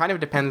that. It kind of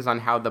depends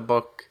on how the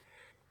book.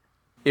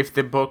 If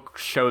the book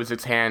shows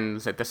its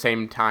hands at the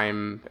same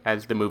time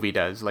as the movie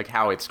does, like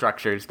how it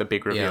structures the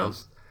big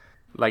reveals.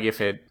 Like,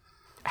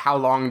 how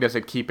long does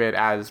it keep it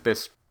as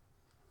this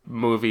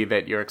movie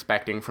that you're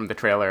expecting from the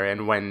trailer,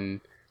 and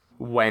when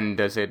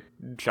does it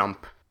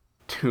jump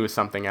to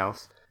something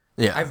else?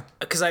 Yeah,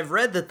 because I've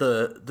read that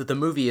the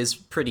movie is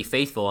pretty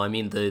faithful. I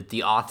mean,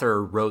 the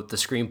author wrote the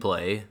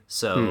screenplay,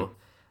 so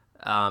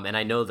and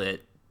I know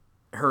that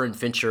her and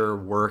Fincher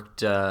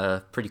worked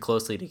pretty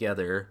closely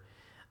together.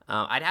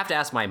 I'd have to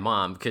ask my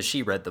mom, because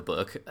she read the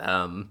book.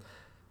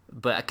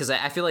 But because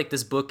I feel like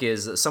this book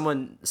is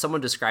someone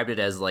described it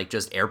as like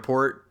just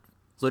airport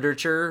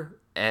literature,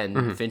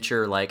 and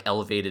Fincher like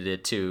elevated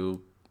it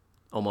to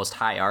almost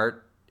high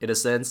art in a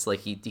sense. Like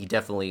he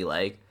definitely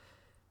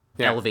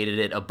elevated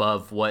it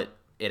above what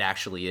it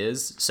actually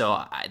is.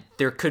 So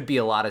there could be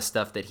a lot of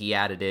stuff that he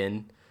added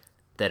in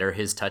that are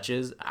his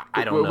touches.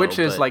 I don't know. Which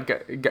is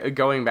like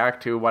going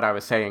back to what I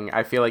was saying.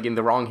 I feel like in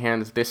the wrong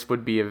hands, this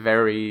would be a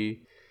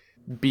very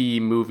B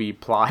movie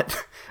plot,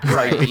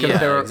 right?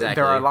 Because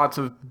there are lots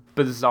of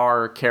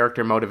bizarre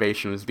character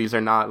motivations. These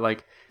are not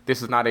like,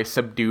 this is not a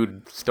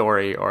subdued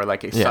story or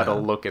like a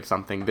subtle look at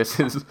something. This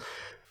is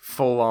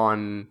full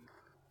on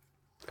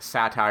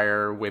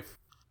satire with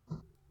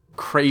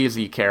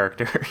crazy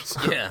characters.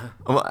 Yeah.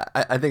 Well,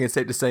 I think it's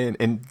safe to say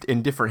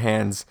in different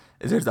hands,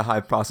 there's a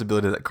high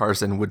possibility that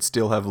Carson would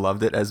still have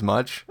loved it as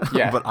much.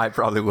 Yeah. But I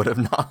probably would have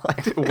not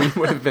liked it. We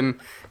would have been,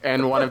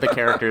 and one of the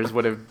characters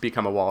would have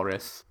become a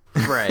walrus.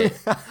 Right.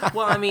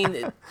 Well, I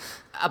mean,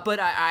 but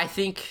I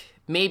think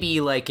maybe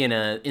like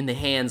in the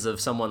hands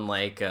of someone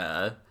like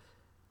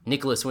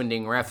Nicholas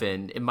Winding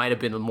Refn, it might have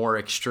been more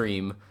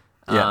extreme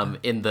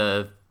in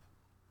the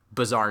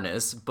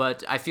bizarreness.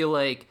 But I feel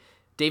like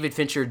David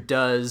Fincher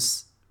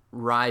does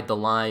ride the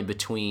line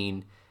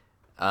between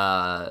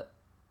like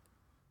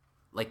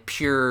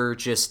pure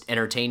just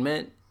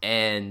entertainment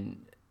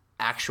and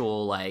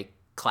actual like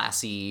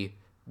classy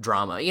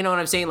drama. You know what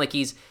I'm saying? Like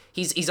he's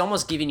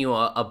almost giving you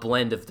a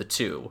blend of the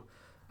two.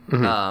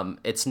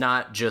 It's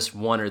not just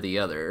one or the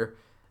other.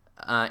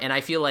 And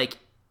I feel like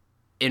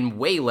in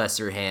way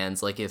lesser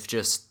hands, like if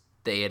just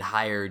they had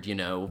hired,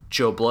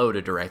 Joe Blow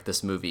to direct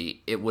this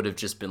movie, it would have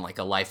just been like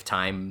a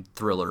Lifetime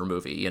thriller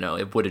movie.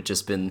 It would have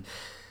just been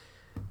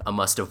a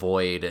must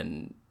avoid.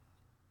 And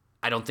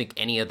I don't think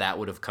any of that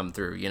would have come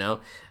through,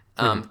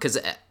 because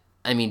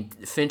I mean,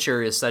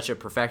 Fincher is such a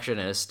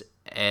perfectionist,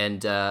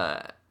 and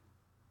I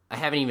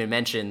haven't even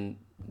mentioned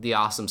the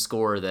awesome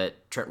score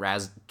that Trent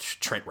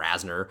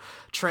Reznor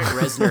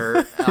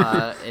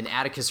and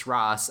Atticus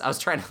Ross. I was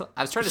trying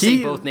to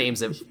say both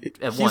names at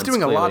once. He's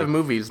doing a lot of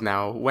movies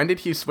now. When did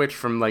he switch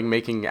from like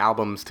making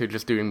albums to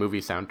just doing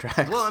movie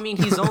soundtracks? Well, I mean,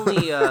 he's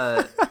only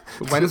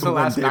when's the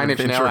last Nine Inch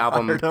Nail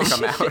album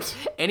come out?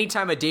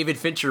 Anytime a David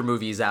Fincher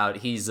movie's out,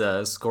 he's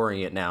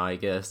scoring it now, I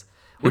guess.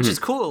 which is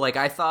cool. Like,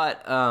 I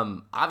thought,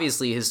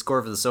 obviously his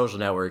score for The Social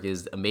Network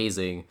is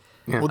amazing.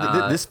 Yeah.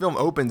 Well, this film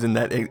opens in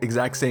that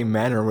exact same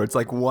manner, where it's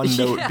like one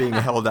note being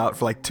held out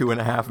for like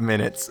 2.5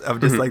 minutes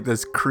of just like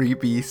this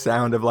creepy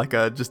sound of like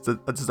just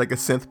like a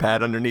synth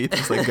pad underneath,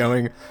 just like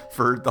going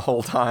for the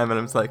whole time, and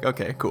I'm just like,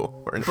 okay,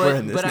 cool, we're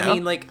in this but now. I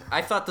mean, like,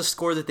 I thought the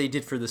score that they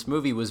did for this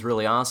movie was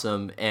really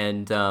awesome,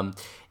 and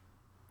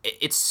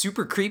it's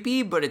super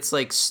creepy, but it's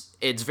like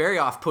it's very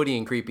off-putting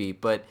and creepy.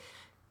 But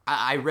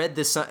I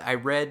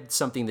read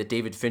something that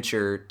David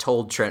Fincher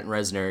told Trent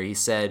Reznor. He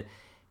said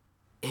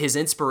his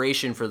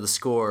inspiration for the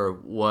score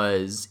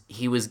was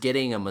he was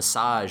getting a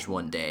massage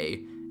one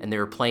day, and they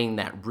were playing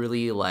that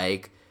really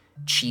like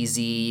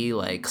cheesy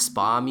like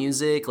spa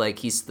music, like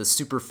he's the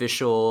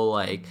superficial,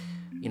 like,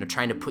 you know,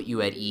 trying to put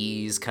you at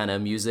ease kind of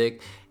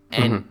music.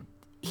 And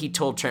he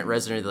told Trent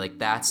Reznor that, like,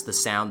 that's the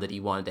sound that he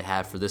wanted to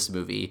have for this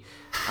movie.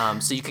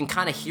 So you can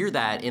kind of hear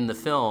that in the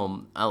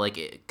film,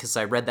 because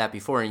I read that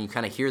before, and you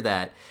kind of hear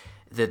that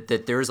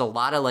there's a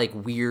lot of like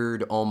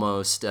weird,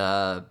 almost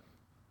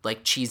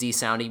like cheesy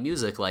sounding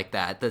music like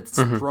that's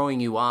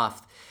throwing you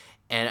off.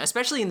 And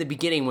especially in the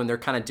beginning when they're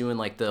kind of doing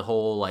like the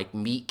whole like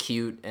meet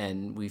cute,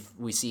 and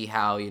we see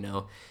how, you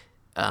know,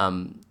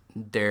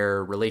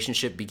 their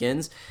relationship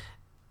begins.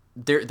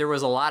 There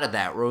was a lot of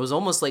that where it was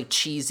almost like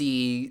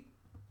cheesy,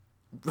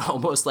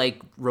 almost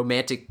like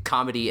romantic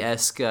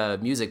comedy-esque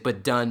music,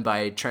 but done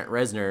by Trent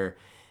Reznor.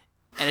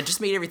 And it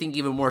just made everything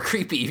even more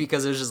creepy,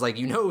 because it was just like,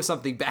 you know,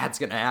 something bad's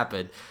gonna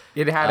happen.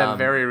 It had a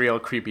very real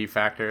creepy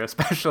factor,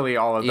 especially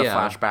all of the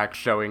flashbacks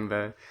showing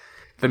the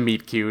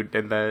meet cute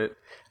and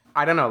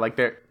I don't know, like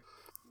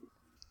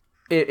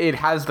it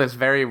has this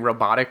very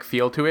robotic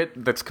feel to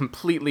it that's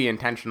completely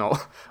intentional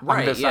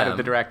on the side of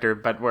the director,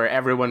 but where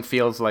everyone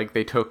feels like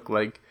they took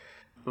like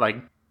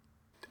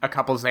a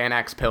couple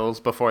Xanax pills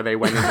before they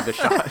went into the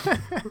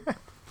shot.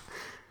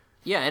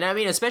 Yeah, and I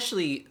mean,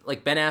 especially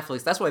like Ben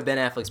Affleck's, that's why Ben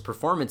Affleck's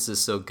performance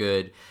is so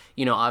good.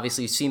 You know,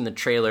 obviously you've seen the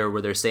trailer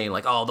where they're saying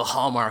like, oh, the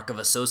hallmark of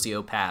a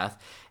sociopath.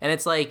 And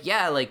it's like,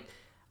 yeah, like,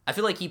 I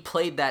feel like he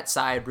played that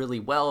side really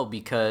well,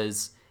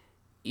 because,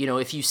 you know,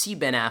 if you see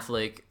Ben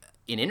Affleck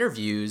in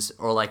interviews,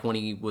 or like when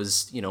he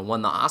was, you know,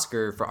 won the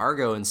Oscar for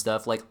Argo and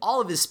stuff, like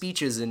all of his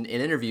speeches in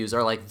interviews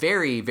are like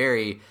very,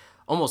 very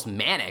almost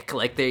manic.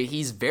 Like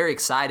he's very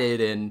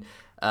excited, and,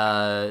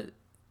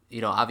 you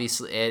know,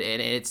 obviously,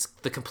 and it's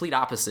the complete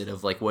opposite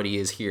of like what he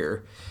is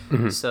here.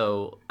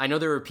 So I know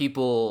there are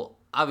people,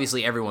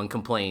 obviously everyone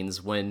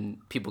complains when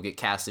people get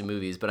cast in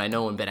movies, but I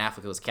know when Ben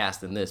Affleck was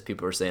cast in this,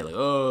 people are saying like,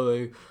 oh,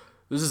 like,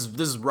 this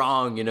is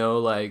wrong, you know,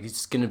 like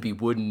it's gonna be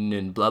wooden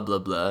and blah blah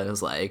blah. And I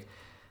was like,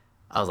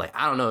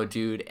 I don't know,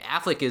 dude.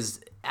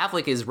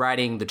 Affleck is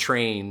riding the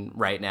train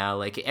right now.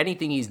 Like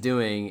anything he's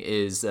doing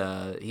is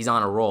he's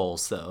on a roll.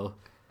 So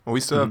well, we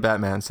still have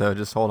Batman, so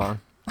just hold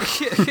on.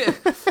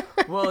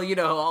 Well, you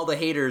know, all the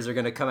haters are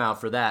going to come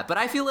out for that. But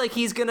I feel like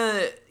he's going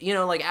to, you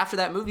know, like after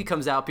that movie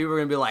comes out, people are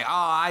going to be like, oh,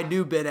 I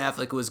knew Ben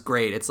Affleck was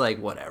great. It's like,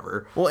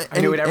 whatever. Well, I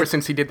knew it ever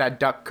since he did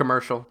that duck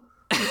commercial.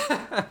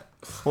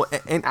 Well,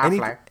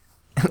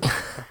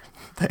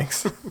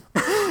 thanks.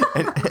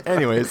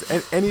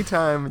 Anyways,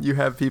 anytime you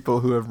have people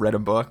who have read a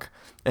book,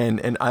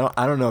 and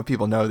I don't know if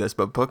people know this,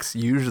 but books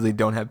usually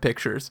don't have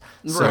pictures.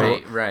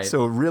 So, right.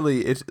 So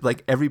really, it's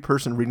like every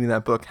person reading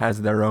that book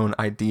has their own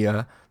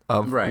idea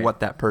of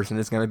what that person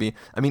is going to be.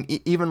 I mean,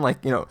 even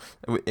like, you know,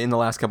 in the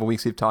last couple of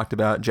weeks, we've talked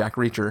about Jack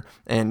Reacher,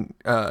 and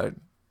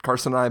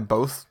Carson and I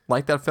both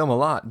like that film a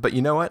lot. But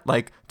you know what?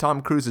 Like,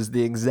 Tom Cruise is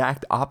the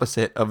exact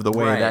opposite of the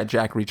way that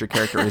Jack Reacher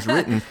character is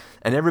written.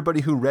 And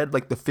everybody who read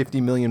like the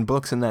 50 million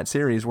books in that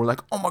series were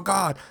like, oh my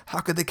God, how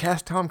could they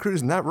cast Tom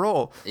Cruise in that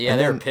role? Yeah,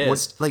 they're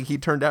pissed. Like, he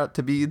turned out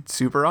to be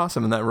super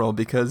awesome in that role,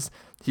 because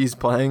he's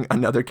playing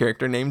another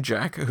character named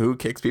Jack who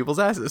kicks people's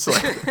asses.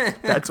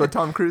 Like, that's what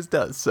Tom Cruise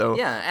does. So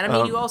yeah, and I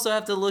mean, you also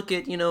have to look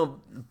at, you know,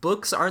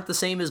 books aren't the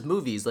same as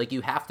movies. Like,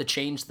 you have to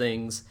change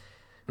things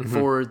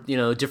for, you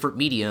know, different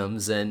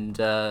mediums, and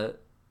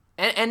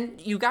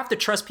you have to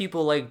trust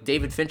people like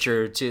David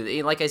Fincher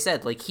to, like I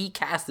said, like, he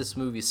cast this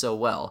movie so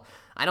well.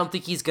 I don't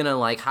think he's gonna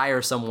like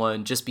hire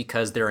someone just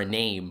because they're a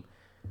name,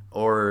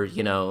 or,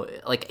 you know,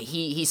 like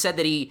he said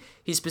that he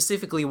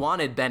specifically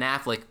wanted Ben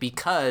Affleck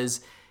because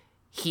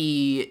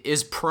he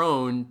is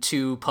prone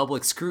to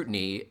public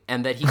scrutiny,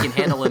 and that he can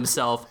handle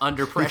himself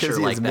under pressure because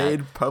like that. Because he has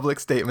made public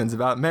statements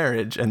about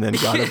marriage, and then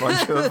got a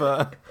bunch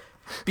of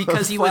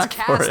because he was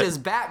cast as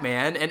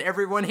Batman, and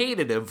everyone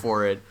hated him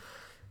for it.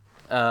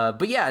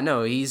 But yeah,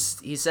 no, he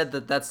said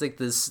that that's like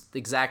this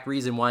exact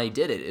reason why he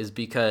did it, is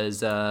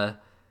because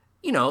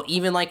you know,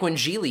 even like when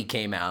Geely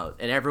came out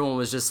and everyone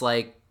was just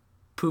like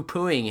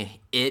poo-pooing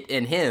it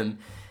and him,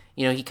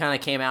 you know, he kind of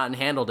came out and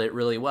handled it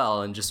really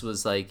well, and just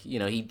was like, you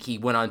know, he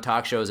went on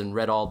talk shows and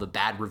read all the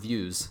bad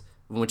reviews,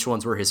 which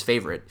ones were his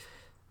favorite.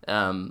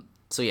 So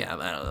yeah,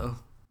 I don't know.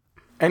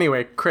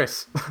 Anyway,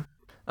 Chris.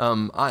 My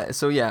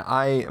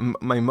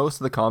most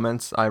of the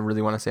comments I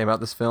really want to say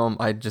about this film,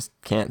 I just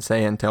can't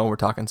say until we're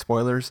talking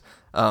spoilers.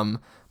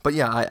 But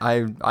yeah,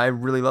 I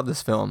really love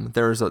this film.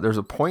 There's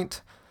a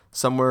point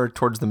somewhere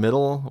towards the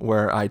middle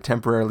where I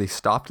temporarily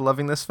stopped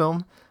loving this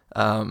film.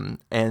 And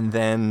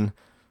then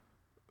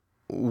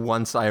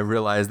once I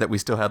realized that we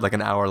still had like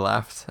an hour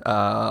left,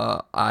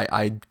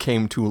 I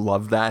came to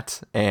love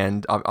that.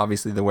 And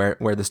obviously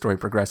where the story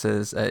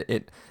progresses,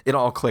 it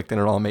all clicked and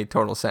it all made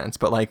total sense.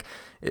 But like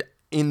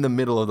in the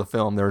middle of the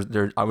film,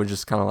 I was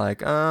just kind of like,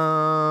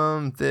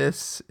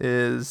 this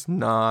is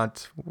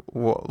not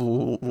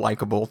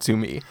likable to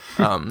me.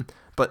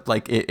 But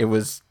like it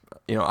was,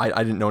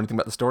 I didn't know anything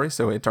about the story,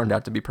 so it turned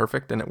out to be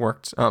perfect and it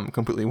worked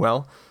completely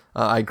well.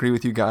 I agree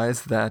with you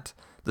guys that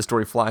the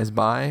story flies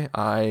by.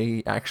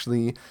 I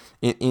actually,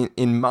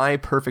 in my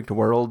perfect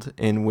world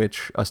in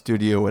which a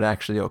studio would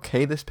actually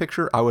okay this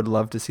picture, I would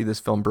love to see this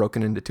film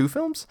broken into 2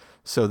 films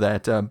so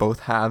that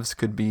both halves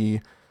could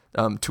be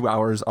 2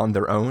 hours on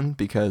their own,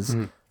 because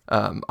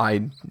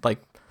I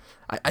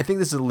think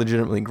this is a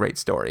legitimately great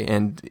story.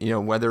 And,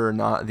 whether or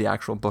not the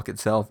actual book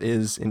itself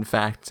is, in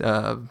fact,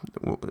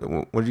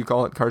 what do you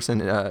call it,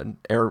 Carson?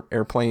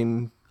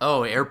 Airplane?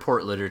 Oh,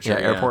 airport literature. Yeah,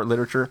 airport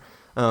literature.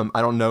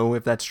 I don't know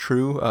if that's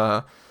true.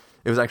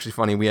 It was actually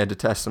funny. We had to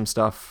test some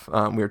stuff.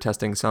 We were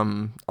testing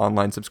some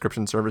online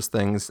subscription service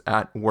things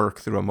at work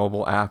through a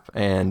mobile app,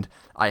 and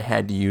I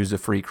had to use a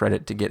free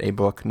credit to get a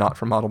book, not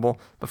from Audible,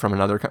 but from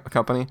another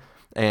company.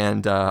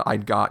 And I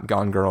got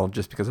Gone Girl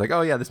just because, like,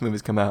 oh yeah, this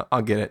movie's come out,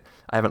 I'll get it.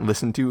 I haven't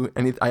listened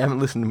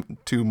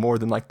to more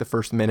than like the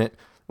first minute,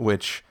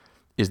 which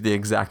is the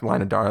exact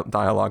line of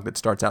dialogue that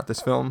starts out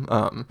this film. So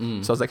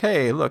I was like,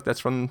 hey, look, that's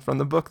from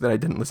the book that I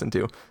didn't listen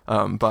to.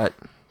 But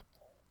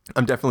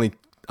I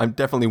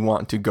definitely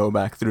want to go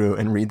back through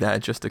and read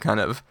that just to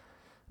kind of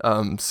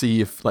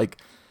see if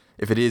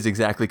it is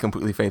exactly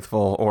completely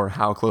faithful, or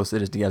how close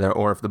it is together,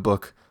 or if the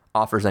book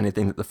offers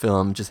anything that the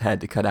film just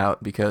had to cut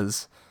out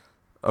because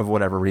of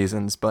whatever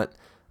reasons. But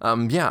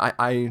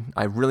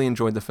I really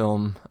enjoyed the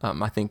film.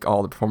 I think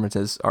all the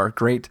performances are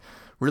great.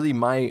 Really,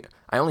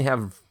 I only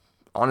have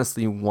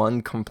honestly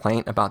one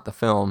complaint about the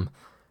film,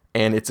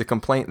 and it's a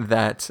complaint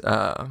that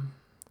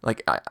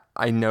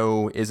I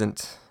know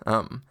isn't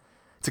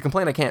it's a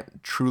complaint I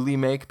can't truly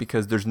make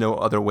because there's no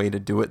other way to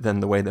do it than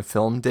the way the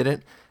film did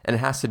it, and it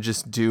has to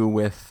just do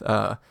with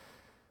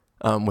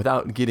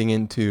without getting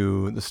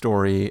into the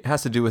story, it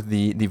has to do with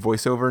the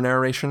voiceover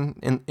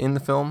narration in the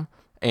film,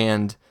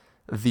 and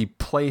the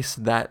place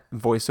that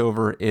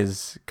voiceover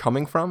is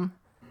coming from.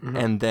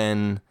 And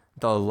then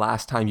the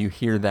last time you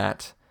hear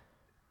that,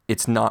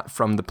 it's not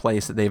from the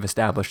place that they've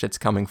established it's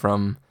coming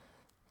from.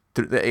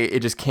 It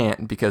just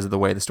can't, because of the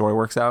way the story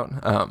works out.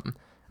 And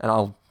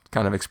I'll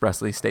kind of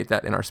expressly state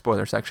that in our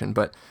spoiler section,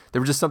 but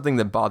there was just something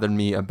that bothered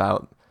me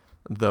about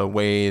the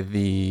way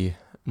the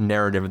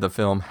narrative of the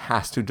film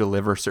has to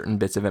deliver certain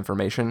bits of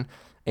information.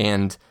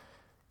 And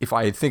if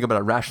I think about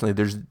it rationally,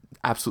 there's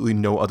absolutely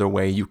no other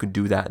way you could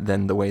do that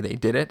than the way they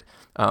did it.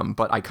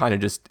 But I kind of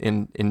just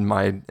in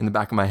the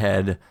back of my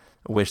head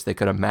wish they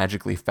could have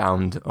magically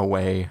found a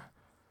way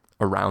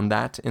around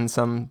that in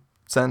some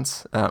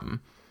sense.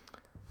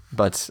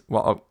 But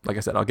well, like I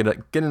said, I'll get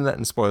into that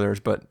in spoilers.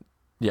 But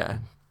yeah,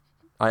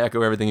 I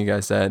echo everything you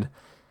guys said.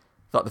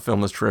 Thought the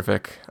film was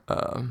terrific.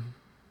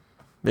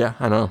 Yeah,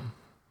 I know.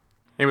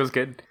 It was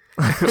good.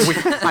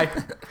 I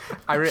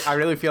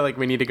really feel like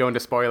we need to go into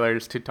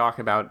spoilers to talk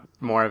about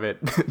more of it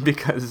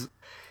because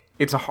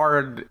it's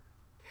hard.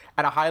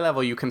 At a high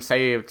level, you can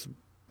say it's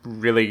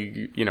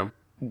really,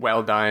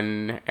 well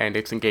done and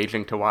it's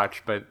engaging to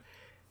watch, but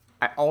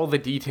all the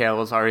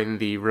details are in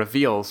the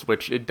reveals,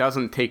 which it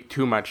doesn't take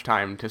too much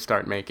time to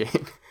start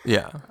making.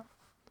 Yeah.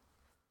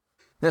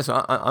 Yeah,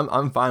 so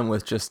I'm fine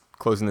with just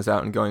closing this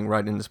out and going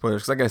right into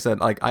spoilers. Because like I said,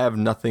 I have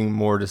nothing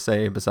more to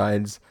say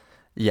besides,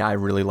 yeah, I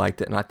really liked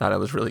it and I thought it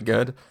was really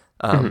good.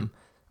 I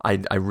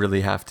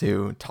really have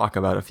to talk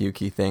about a few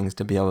key things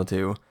to be able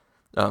to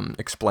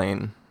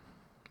explain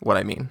what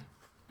I mean.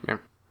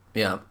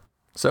 Yeah.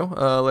 So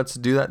let's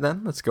do that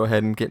then. Let's go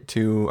ahead and get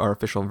to our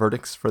official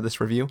verdicts for this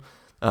review.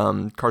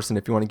 Carson,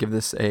 if you want to give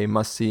this a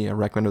must-see, a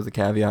recommend with a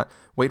caveat,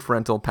 wait for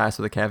rental, pass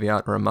with a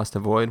caveat, or a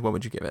must-avoid, what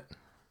would you give it?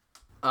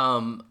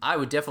 I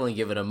would definitely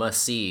give it a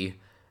must-see.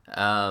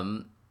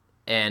 And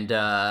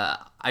I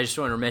just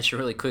want to mention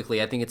really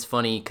quickly, I think it's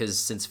funny because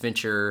since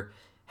Fincher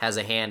has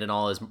a hand in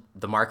all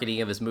the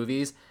marketing of his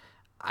movies,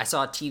 I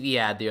saw a TV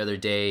ad the other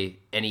day,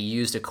 and he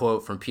used a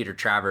quote from Peter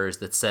Travers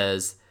that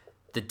says,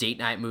 "The date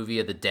night movie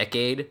of the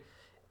decade."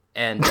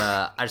 And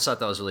I just thought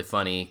that was really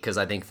funny because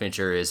I think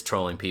Fincher is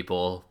trolling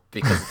people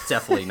because it's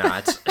definitely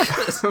not.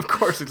 Of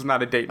course it's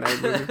not a date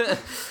night movie.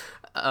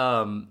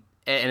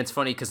 And it's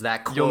funny because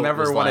that quote You'll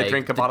never want to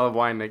drink a the bottle of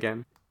wine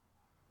again.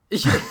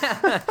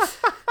 Yeah.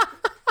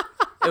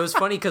 It was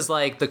funny because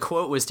the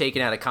quote was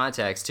taken out of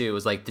context too. It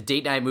was the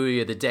date night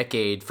movie of the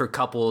decade for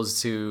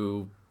couples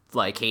who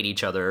hate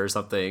each other or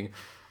something.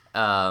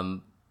 But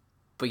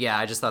yeah,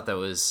 I just thought that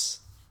was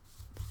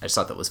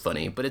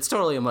funny. But it's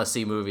totally a must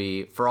see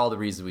movie for all the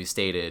reasons we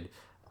stated.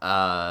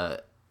 Yeah,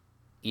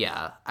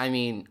 I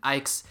mean,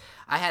 I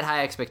had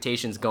high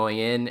expectations going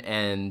in,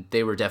 and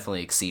they were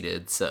definitely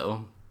exceeded.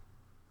 So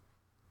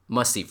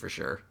must see for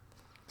sure.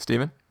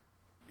 Steven?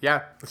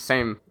 Yeah,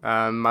 same.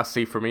 Must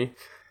see for me.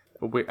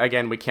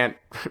 We can't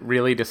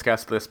really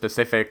discuss the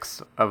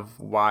specifics of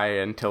why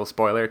until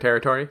spoiler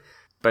territory,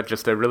 but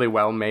just a really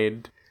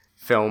well-made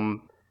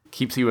film,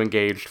 keeps you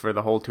engaged for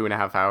the whole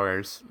 2.5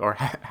 hours, or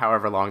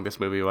however long this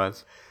movie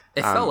was.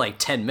 It felt like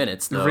 10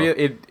 minutes, though.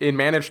 It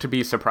managed to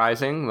be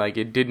surprising. Like,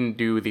 it didn't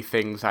do the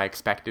things I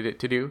expected it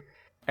to do.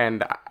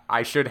 And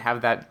I should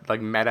have that, like,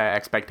 meta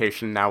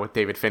expectation now with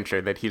David Fincher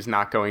that he's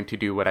not going to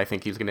do what I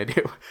think he's going to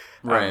do.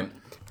 Right.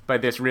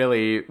 But this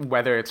really,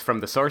 whether it's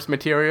from the source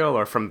material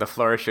or from the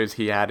flourishes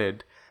he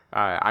added,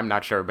 I'm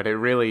not sure. But it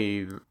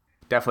really,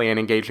 definitely an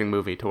engaging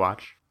movie to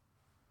watch.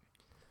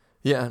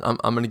 Yeah,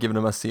 I'm going to give it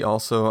a must-see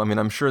also. I mean,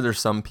 I'm sure there's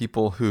some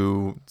people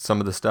who some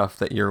of the stuff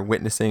that you're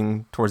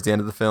witnessing towards the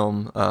end of the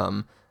film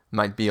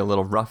might be a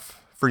little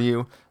rough for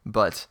you,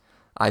 but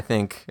I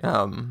think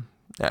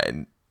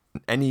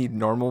any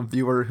normal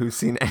viewer who's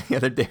seen any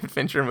other David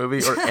Fincher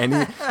movie or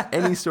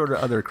any sort of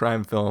other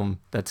crime film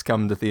that's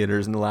come to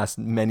theaters in the last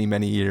many,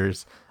 many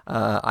years,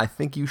 I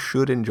think you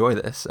should enjoy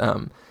this.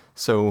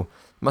 So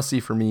must-see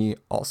for me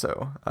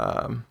also.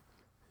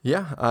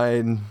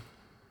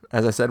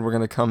 As I said, we're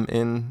going to come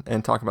in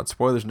and talk about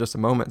spoilers in just a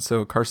moment.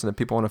 So, Carson, if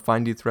people want to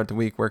find you throughout the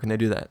week, where can they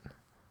do that?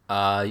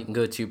 You can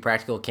go to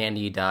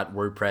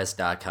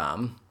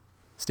practicalcandy.wordpress.com.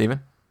 Steven?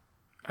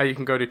 You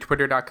can go to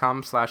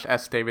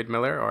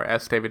twitter.com/sdavidmiller or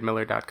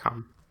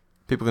sdavidmiller.com.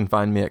 People can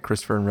find me at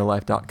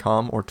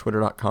ChristopherInRealLife.com or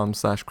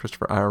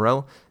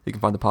twitter.com/ChristopherIRL. You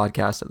can find the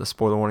podcast at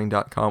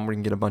thespoilerwarning.com, where you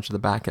can get a bunch of the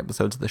back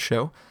episodes of the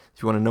show.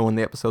 If you want to know when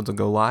the episodes will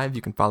go live,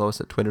 you can follow us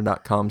at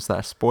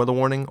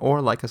twitter.com/spoilerwarning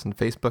or like us on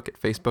Facebook at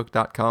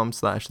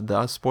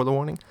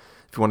facebook.com/thespoilerwarning.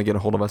 If you want to get a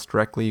hold of us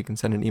directly, you can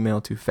send an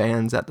email to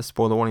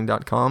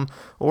fans@thespoilerwarning.com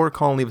or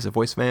call and leave us a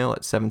voicemail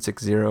at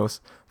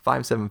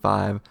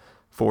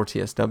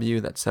 760-575-4TSW.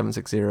 That's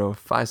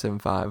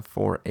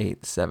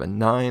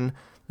 760-575-4879.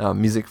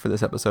 Music for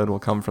this episode will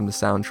come from the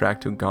soundtrack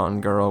to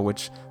Gone Girl,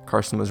 which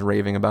Carson was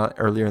raving about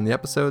earlier in the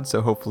episode,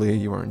 so hopefully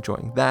you are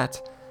enjoying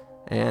that.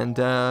 And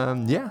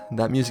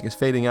that music is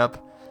fading up.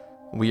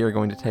 We are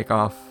going to take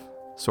off,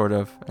 sort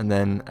of, and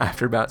then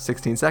after about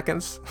 16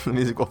 seconds, the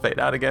music will fade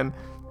out again,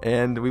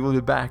 and we will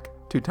be back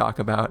to talk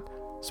about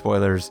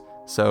spoilers.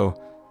 So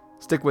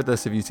stick with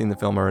us if you've seen the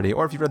film already,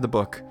 or if you've read the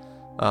book.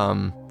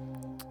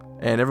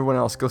 And everyone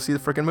else, go see the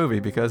freaking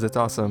movie because it's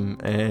awesome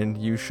and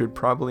you should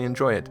probably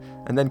enjoy it.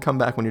 And then come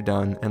back when you're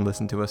done and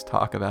listen to us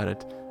talk about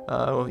it.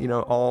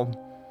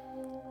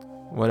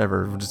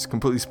 Whatever, just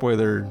completely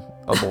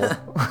spoiler-able.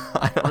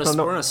 We're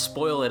going to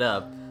spoil it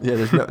up. Yeah,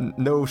 there's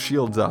no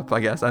shields up, I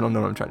guess. I don't know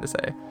what I'm trying to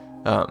say.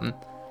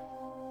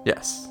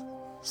 Yes.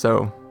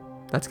 So,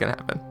 that's going to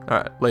happen. All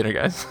right, later,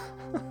 guys.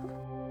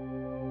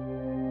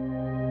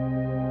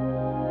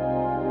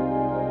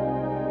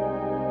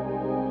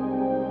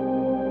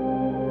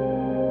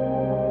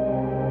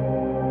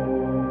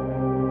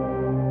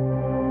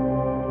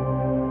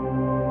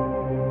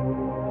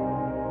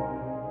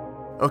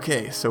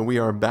 Okay, so we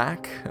are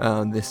back.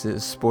 This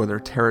is spoiler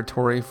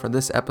territory. For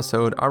this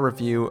episode, our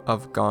review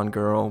of Gone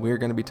Girl. We're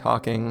going to be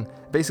talking,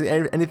 basically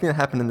anything that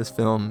happened in this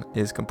film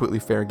is completely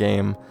fair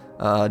game.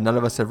 None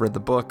of us have read the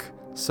book,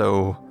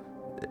 so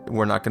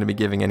we're not going to be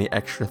giving any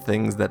extra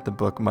things that the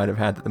book might have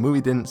had that the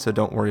movie didn't, so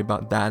don't worry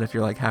about that if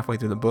you're like halfway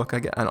through the book. I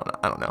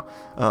don't know.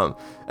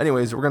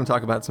 Anyways, we're going to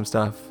talk about some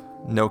stuff.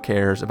 No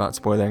cares about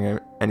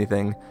spoiling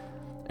anything.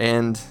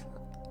 And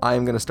I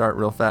am going to start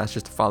real fast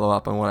just to follow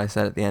up on what I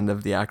said at the end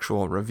of the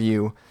actual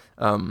review.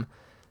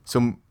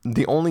 So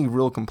the only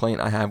real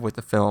complaint I have with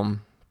the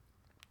film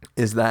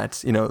is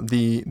that,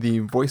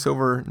 the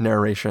voiceover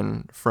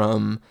narration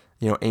from,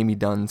 Amy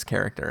Dunn's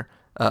character,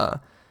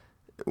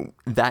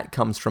 that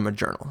comes from a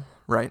journal,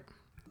 right?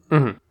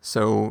 Mm-hmm.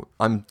 So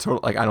I'm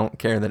totally, I don't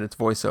care that it's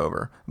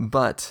voiceover,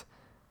 but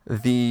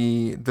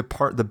the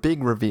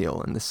big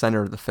reveal in the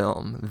center of the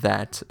film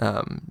that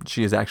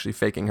she is actually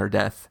faking her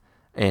death,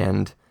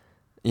 and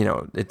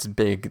it's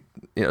big,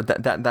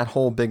 that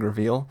whole big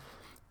reveal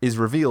is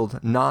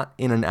revealed not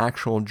in an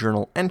actual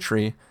journal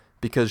entry,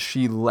 because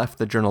she left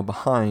the journal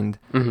behind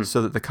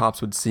so that the cops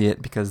would see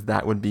it, because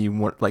that would be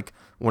one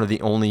of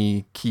the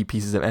only key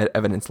pieces of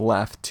evidence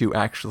left to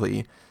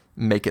actually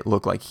make it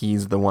look like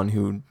he's the one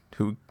who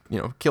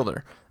killed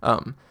her.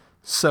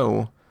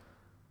 So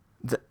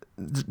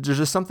there's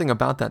just something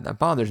about that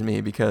bothers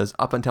me, because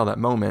up until that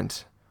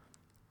moment,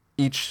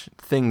 each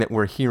thing that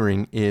we're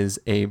hearing is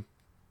a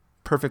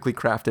perfectly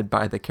crafted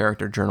by the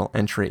character journal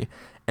entry,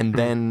 and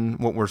then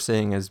what we're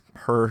seeing is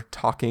her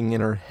talking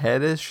in her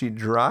head as she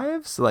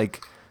drives. And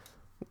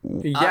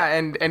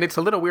it's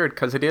a little weird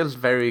because it is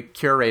very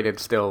curated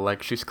still.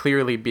 Like, she's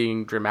clearly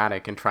being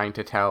dramatic and trying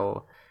to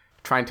tell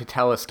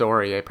a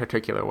story a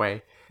particular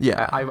way.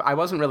 Yeah, I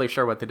wasn't really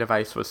sure what the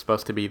device was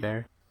supposed to be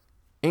there.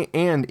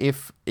 And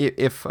if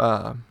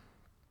I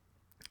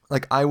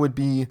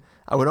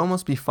would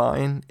almost be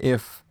fine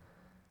if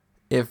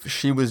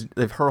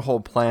her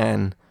whole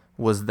plan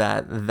was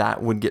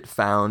that would get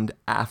found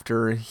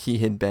after he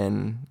had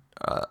been,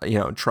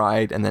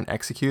 tried and then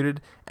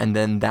executed, and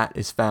then that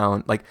is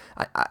found. I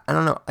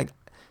don't know.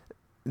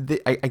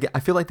 I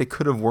feel like they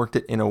could have worked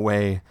it in a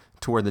way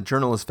to where the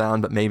journal is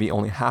found, but maybe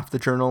only half the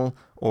journal,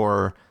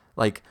 or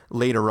like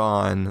later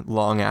on,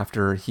 long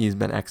after he's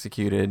been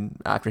executed,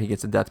 after he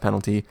gets the death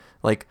penalty,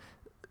 like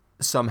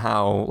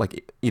somehow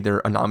like either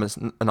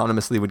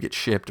anonymously would get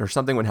shipped, or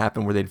something would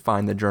happen where they'd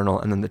find the journal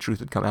and then the truth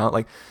would come out,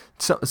 like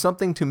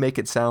something to make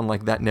it sound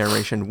like that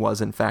narration was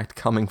in fact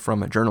coming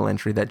from a journal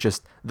entry that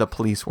just the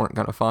police weren't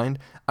going to find.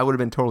 I would have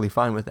been totally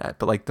fine with that.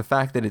 But like the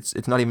fact that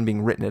it's not even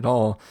being written at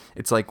all,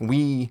 it's like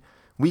we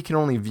can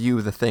only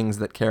view the things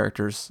that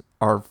characters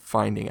are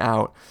finding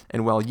out.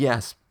 And while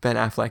yes, Ben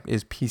Affleck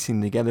is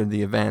piecing together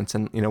the events,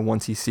 and you know,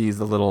 once he sees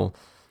the little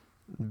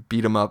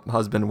beat 'em up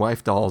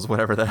husband-wife dolls,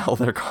 whatever the hell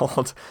they're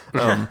called,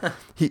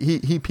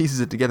 he pieces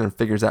it together and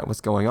figures out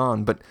what's going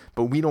on. But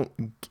we don't,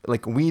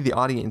 like, we the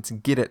audience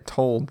get it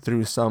told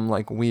through some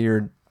like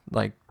weird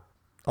like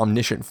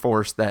omniscient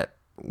force that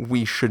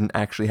we shouldn't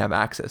actually have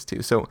access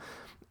to. So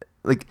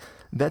like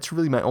that's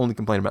really my only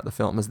complaint about the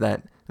film, is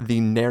that the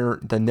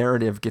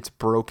narrative gets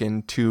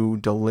broken to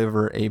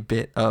deliver a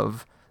bit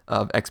of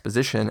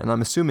exposition, and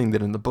I'm assuming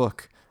that in the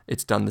book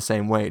it's done the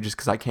same way, just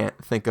because I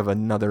can't think of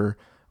another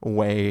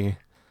way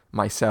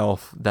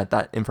myself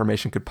that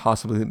information could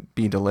possibly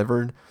be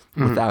delivered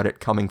without it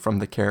coming from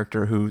the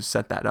character who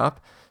set that up.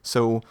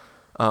 So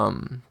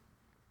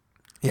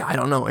yeah, I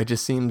don't know, it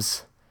just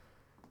seems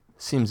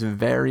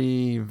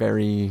very,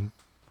 very,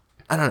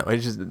 I don't know, it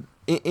just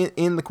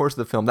in the course of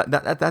the film,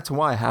 that's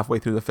why halfway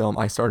through the film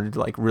I started to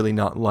like really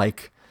not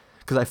like,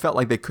 because I felt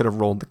like they could have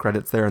rolled the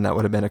credits there and that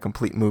would have been a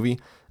complete movie.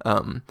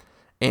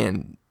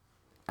 And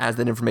as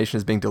that information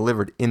is being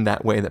delivered in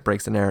that way that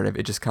breaks the narrative,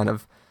 it just kind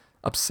of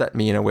upset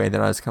me in a way that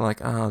I was kind of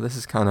like, oh, this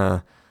is kind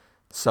of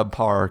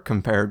subpar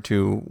compared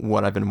to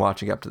what I've been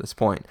watching up to this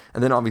point.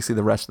 And then obviously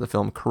the rest of the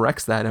film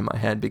corrects that in my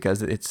head,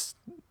 because it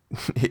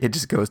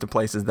just goes to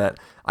places that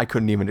I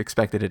couldn't even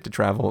expected it to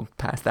travel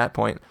past that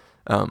point.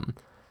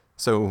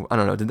 So I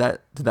don't know. Did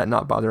that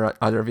not bother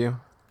either of you?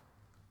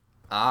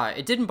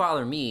 It didn't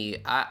bother me.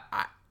 I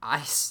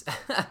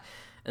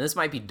and this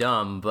might be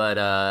dumb, but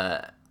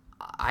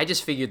I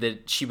just figured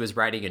that she was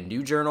writing a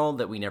new journal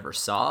that we never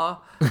saw.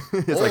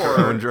 It's like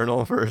her own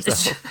journal for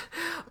herself.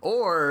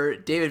 Or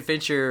David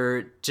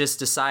Fincher just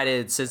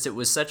decided, since it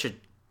was such a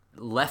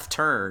left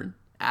turn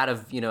out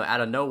of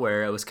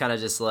nowhere, it was kind of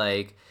just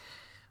like,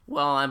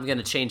 well, I'm going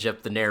to change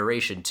up the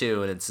narration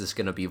too, and it's just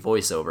going to be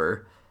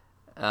voiceover.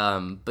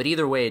 But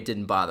either way, it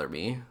didn't bother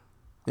me.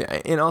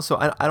 Yeah, and also,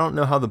 I don't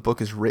know how the book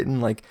is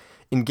written. Like,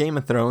 in Game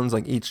of Thrones,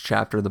 like, each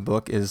chapter of the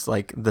book is,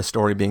 like, the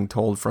story being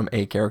told from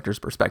a character's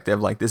perspective.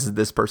 Like, this is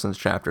this person's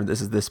chapter,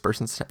 this is this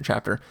person's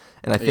chapter.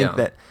 And I think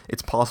that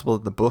it's possible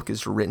that the book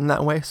is written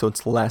that way, so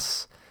it's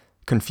less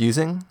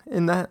confusing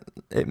in that.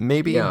 It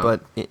may be,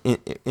 but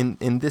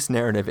in this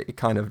narrative, it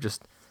kind of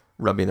just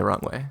rubbed me the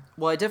wrong way.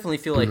 Well, I definitely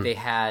feel like they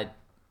had...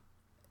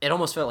 It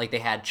almost felt like they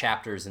had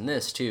chapters in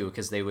this, too,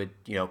 because they would,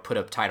 put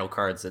up title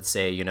cards that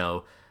say,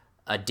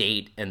 a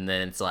date, and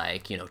then it's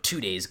like,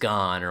 2 days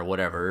gone or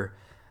whatever.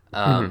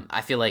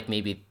 I feel like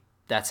maybe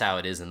that's how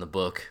it is in the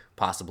book,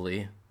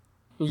 possibly.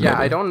 Yeah,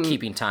 maybe I don't...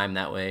 Keeping time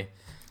that way.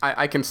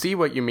 I can see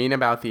what you mean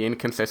about the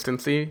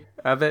inconsistency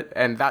of it,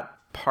 and that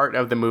part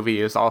of the movie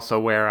is also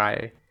where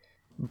I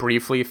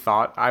briefly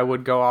thought I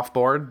would go off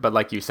board, but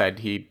like you said,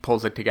 he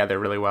pulls it together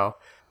really well.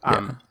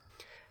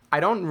 I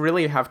don't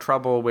really have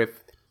trouble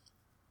with...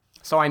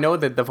 So I know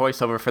that the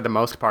voiceover, for the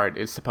most part,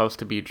 is supposed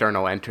to be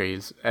journal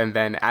entries, and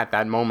then at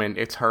that moment,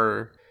 it's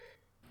her...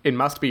 It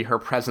must be her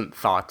present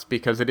thoughts,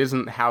 because it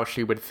isn't how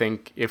she would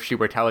think if she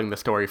were telling the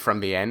story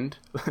from the end,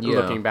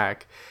 looking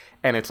back.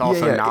 And it's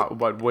also not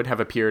what would have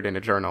appeared in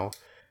a journal.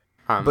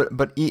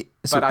 But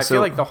I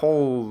feel like the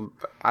whole,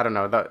 I don't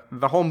know,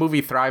 the whole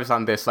movie thrives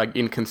on this like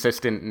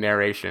inconsistent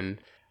narration.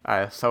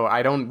 So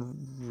I don't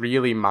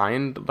really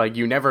mind. Like,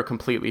 you never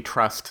completely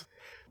trust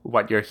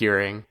what you're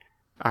hearing.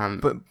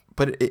 But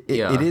it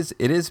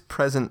is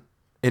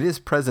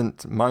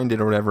present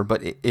minded or whatever.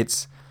 But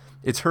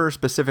it's her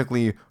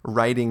specifically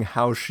writing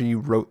how she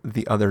wrote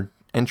the other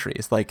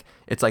entries. Like,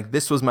 it's like,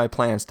 this was my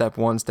plan, step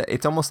one,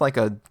 it's almost like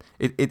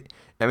it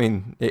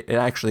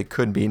actually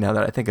could be, now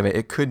that I think of it,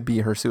 it could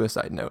be her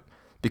suicide note,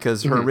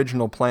 because her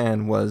original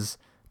plan was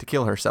to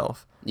kill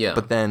herself. Yeah.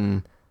 But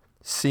then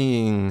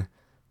seeing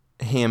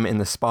him in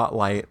the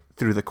spotlight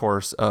through the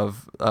course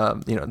of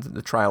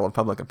the trial of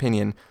public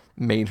opinion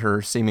made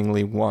her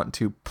seemingly want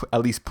to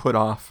at least put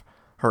off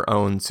her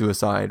own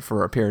suicide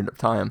for a period of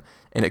time.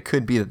 And it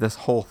could be that this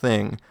whole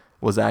thing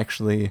was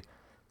actually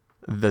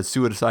the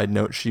suicide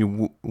note she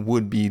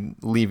would be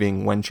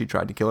leaving when she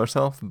tried to kill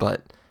herself,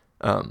 but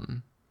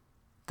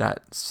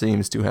that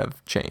seems to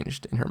have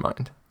changed in her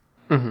mind.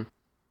 Mm-hmm.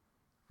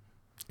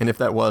 And if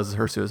that was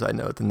her suicide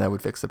note, then that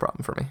would fix the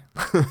problem for me.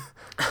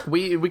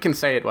 we can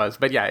say it was,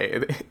 but yeah,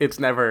 it's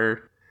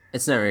never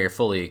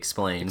fully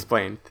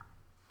explained.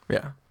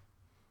 Yeah.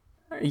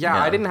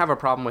 Yeah, I didn't have a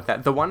problem with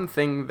that. The one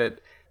thing that,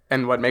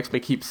 and what makes me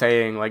keep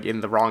saying, like,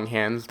 in the wrong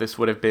hands, this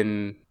could have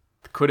been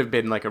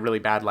like a really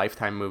bad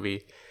Lifetime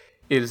movie,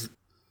 is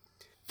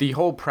the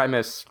whole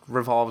premise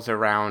revolves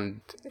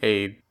around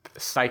a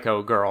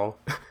psycho girl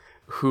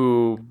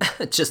who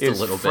Just is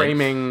a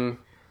little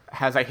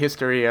has a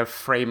history of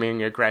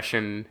framing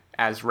aggression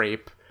as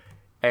rape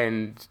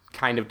and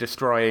kind of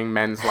destroying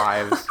men's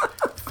lives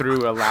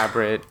through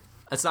elaborate.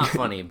 That's not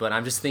funny, but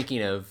I'm just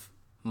thinking of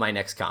my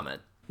next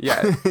comment.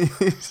 Yeah,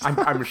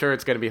 I'm sure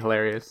it's going to be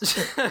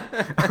hilarious.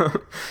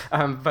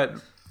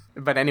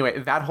 But anyway,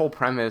 that whole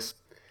premise,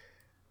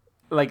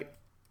 like,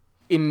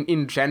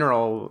 in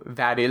general,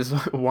 that is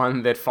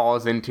one that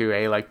falls into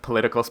a like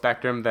political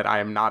spectrum that I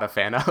am not a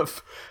fan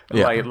of.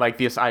 Yeah. Like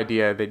this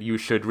idea that you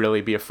should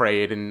really be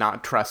afraid and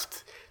not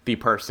trust the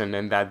person,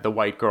 and that the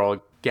white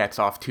girl gets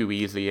off too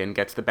easy and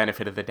gets the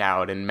benefit of the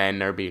doubt, and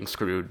men are being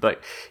screwed.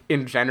 Like,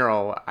 in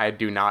general, I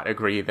do not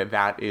agree that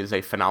that is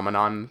a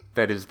phenomenon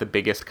that is the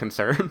biggest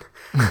concern.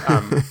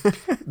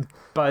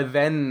 But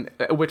then,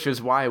 which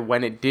is why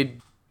when it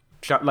did,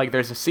 like,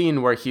 there's a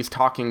scene where he's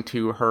talking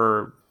to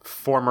her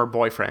former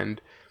boyfriend,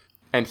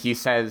 and he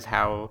says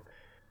how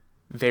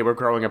they were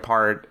growing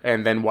apart,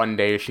 and then one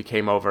day she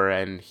came over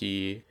and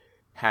he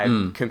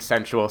had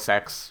consensual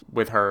sex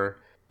with her,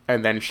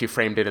 and then she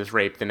framed it as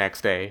rape the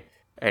next day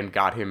and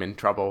got him in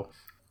trouble.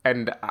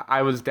 And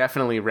I was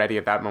definitely ready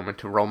at that moment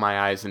to roll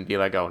my eyes and be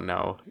like, oh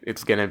no,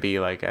 it's gonna be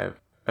like a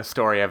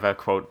story of a,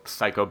 quote,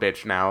 psycho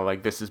bitch now.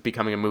 Like, this is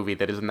becoming a movie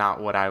that is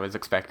not what I was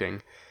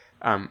expecting.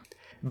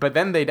 But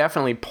then they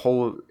definitely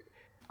pull,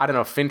 I don't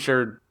know,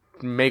 Fincher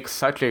makes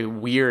such a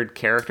weird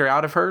character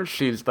out of her.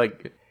 She's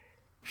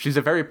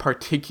a very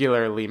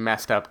particularly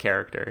messed up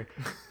character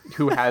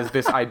who has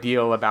this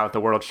ideal about the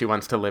world she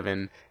wants to live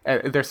in.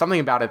 There's something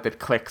about it that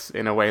clicks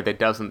in a way that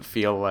doesn't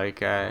feel like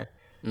the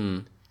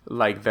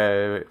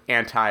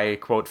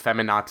anti-quote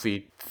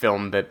feminazi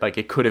film that like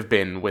it could have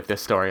been with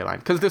this storyline.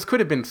 Because this could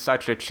have been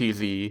such a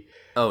cheesy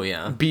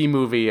B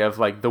movie of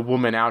like the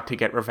woman out to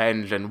get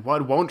revenge, and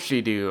what won't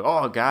she do?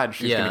 Oh god,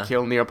 she's gonna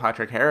kill Neil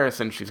Patrick Harris,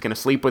 and she's gonna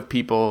sleep with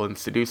people and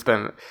seduce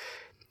them.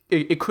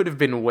 It could have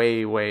been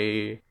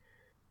way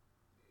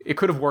it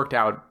could have worked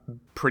out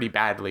pretty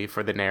badly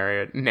for the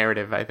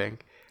narrative, I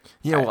think.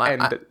 Yeah, well,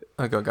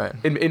 go ahead.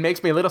 It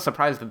makes me a little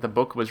surprised that the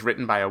book was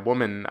written by a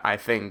woman, I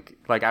think.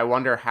 Like, I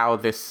wonder how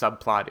this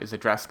subplot is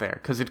addressed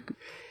there, because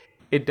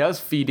it does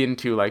feed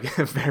into like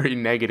a very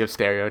negative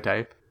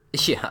stereotype.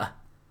 Yeah.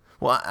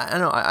 Well, I don't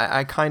know.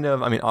 I kind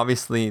of, I mean,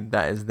 obviously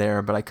that is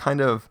there, but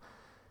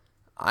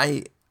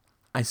I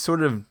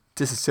sort of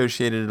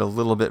disassociated it a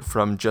little bit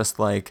from just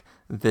like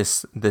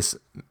this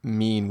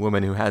mean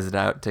woman who has it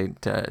out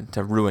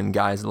to ruin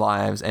guys'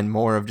 lives, and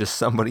more of just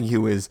somebody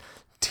who is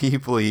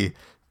deeply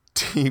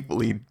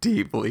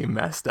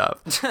messed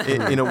up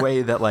in a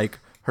way that like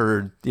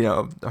her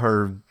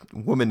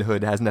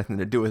womanhood has nothing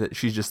to do with it.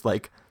 She's just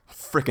like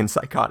freaking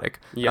psychotic.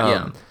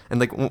 And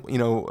like,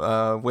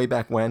 way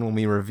back when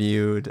we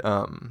reviewed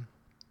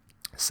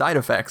Side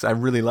Effects, I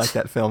really liked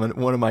that film, and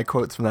one of my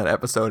quotes from that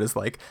episode is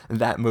like,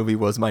 that movie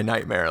was my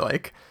nightmare.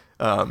 Like,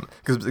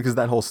 because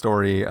that whole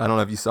story, I don't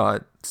know if you saw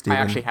it, Steven.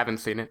 I actually haven't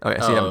seen it. Okay,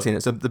 so you haven't seen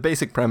it. So the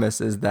basic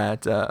premise is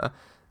that a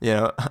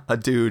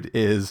dude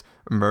is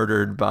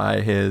murdered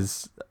by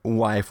his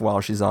wife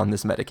while she's on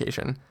this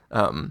medication.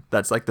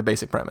 That's like the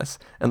basic premise.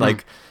 And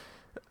like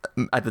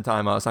at the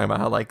time I was talking about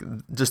how like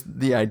just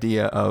the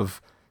idea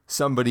of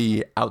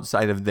somebody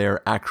outside of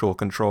their actual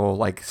control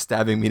like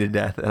stabbing me to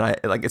death, and I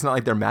like, it's not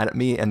like they're mad at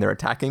me and they're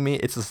attacking me,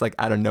 it's just like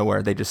out of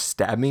nowhere they just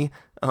stab me.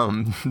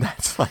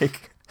 That's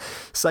like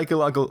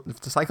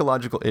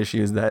psychological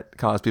issues that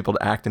cause people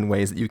to act in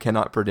ways that you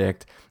cannot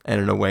predict,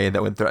 and in a way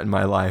that would threaten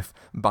my life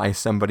by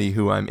somebody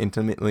who I'm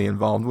intimately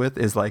involved with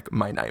is like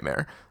my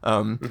nightmare.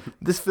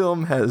 This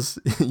film has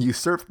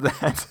usurped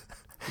that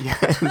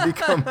and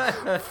become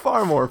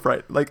far more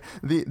frightening. Like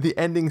the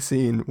ending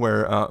scene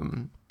where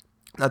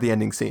not the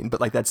ending scene, but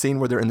like that scene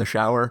where they're in the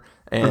shower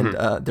and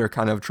they're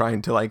kind of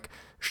trying to like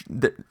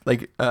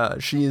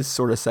she is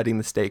sort of setting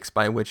the stakes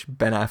by which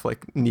Ben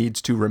Affleck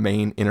needs to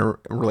remain in a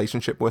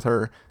relationship with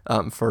her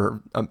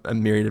for a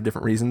myriad of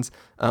different reasons.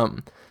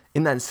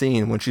 In that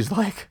scene when she's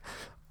like,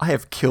 I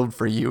have killed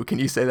for you, can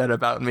you say that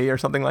about me, or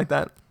something like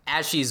that?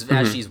 As she's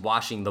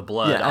washing the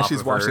blood off as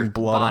she's of washing her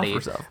blood body.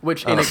 off herself.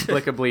 Which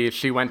inexplicably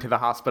she went to the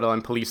hospital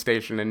and police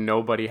station and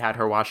nobody had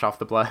her wash off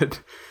the blood.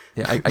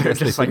 Yeah, I guess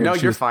just like, no,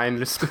 you're fine.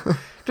 Just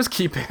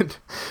keep it.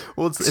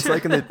 Well, it's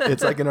like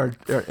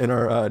in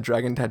our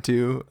Dragon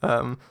Tattoo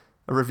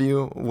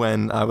review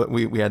when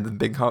we had the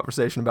big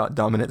conversation about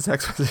dominant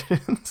sex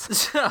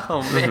positions.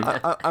 Oh man,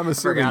 I'm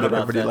assuming that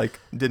everybody like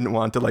didn't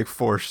want to like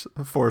force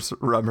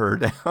rub her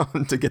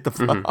down to get the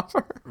blood off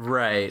her.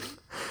 Right.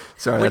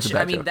 Sorry, which that's a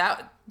bad I mean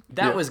joke.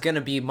 that was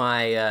gonna be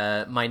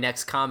my my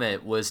next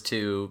comment, was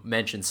to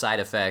mention Side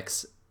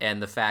Effects and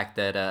the fact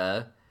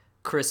that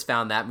Chris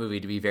found that movie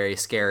to be very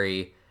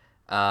scary,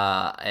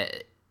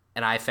 and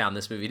I found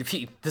this movie to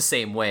be the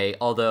same way.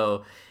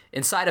 Although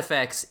in Side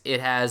Effects,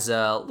 it has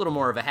a little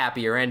more of a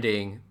happier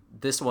ending.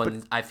 This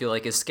one, I feel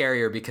like, is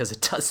scarier because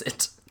it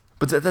doesn't.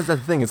 But that's the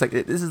thing. It's like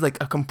this is like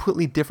a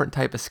completely different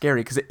type of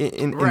scary, because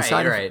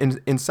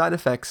in Side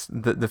Effects,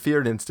 the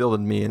fear it instilled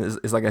in me, and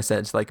is like I said,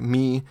 it's like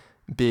me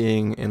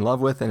being in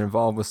love with and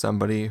involved with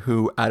somebody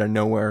who out of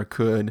nowhere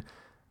could,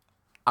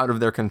 out of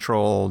their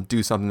control,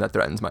 do something that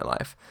threatens my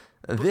life.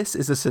 This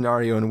is a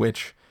scenario in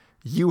which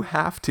you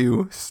have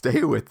to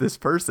stay with this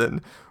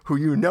person who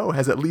you know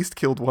has at least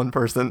killed one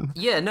person.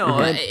 Yeah, no,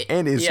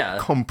 and is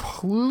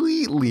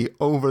completely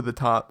over the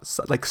top,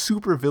 like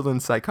super villain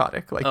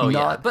psychotic, like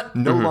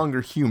no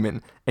longer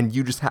human. And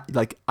you just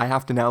I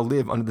have to now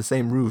live under the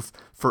same roof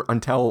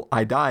until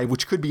I die,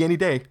 which could be any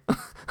day.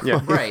 Yeah,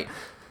 right.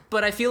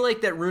 But I feel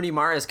like that Rooney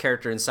Mara's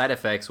character in Side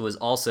Effects was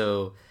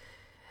also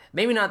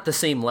maybe not the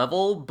same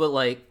level, but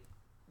like,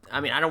 I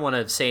mean, I don't want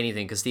to say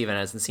anything because Steven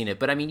hasn't seen it,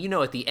 but I mean,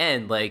 at the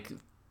end, like,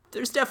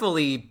 there's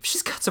definitely,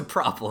 she's got some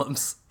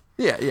problems.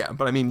 Yeah,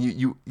 but I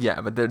mean,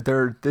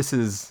 this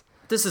is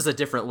a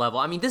different level.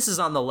 I mean, this is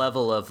on the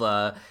level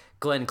of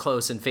Glenn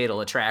Close in Fatal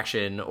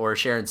Attraction or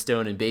Sharon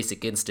Stone in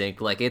Basic Instinct.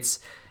 Like, it's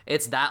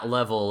that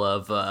level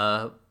of,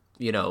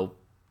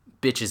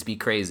 bitches be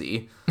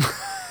crazy.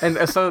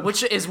 And so,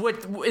 which is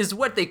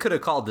what they could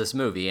have called this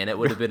movie, and it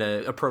would have been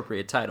an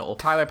appropriate title.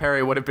 Tyler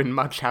Perry would have been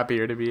much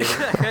happier to be in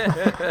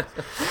it.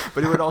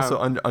 But it would also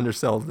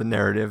undersell the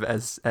narrative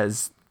as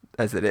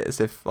it is,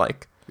 if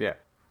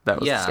that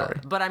was the story.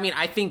 But I mean,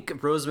 I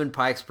think Rosamund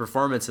Pike's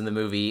performance in the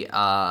movie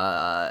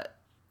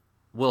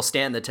will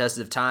stand the test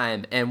of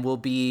time and will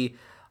be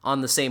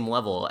on the same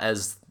level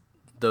as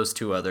those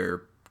two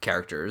other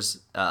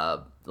characters,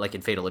 like in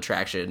Fatal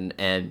Attraction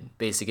and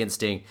Basic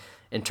Instinct,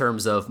 in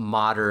terms of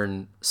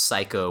modern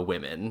psycho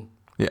women.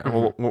 Yeah.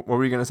 Well, what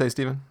were you going to say,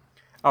 Steven?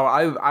 Oh,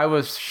 I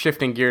was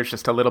shifting gears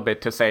just a little bit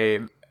to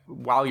say,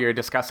 while you're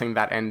discussing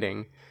that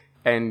ending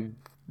and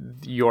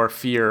your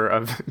fear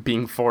of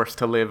being forced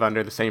to live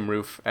under the same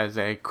roof as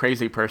a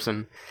crazy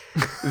person,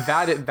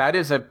 that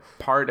is a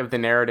part of the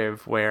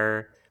narrative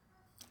where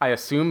I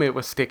assume it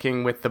was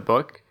sticking with the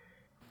book,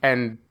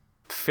 and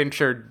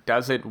Fincher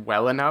does it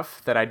well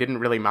enough that I didn't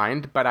really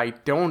mind, but I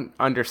don't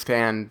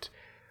understand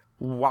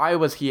why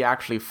was he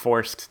actually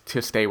forced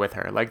to stay with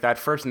her? Like, that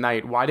first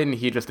night, why didn't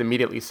he just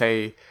immediately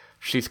say,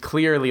 she's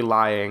clearly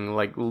lying,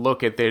 like,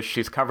 look at this,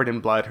 she's covered in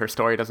blood, her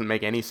story doesn't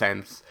make any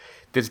sense,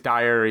 this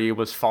diary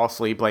was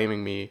falsely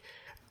blaming me.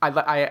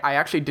 I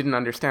actually didn't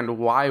understand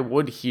why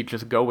would he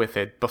just go with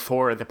it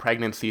before the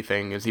pregnancy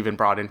thing is even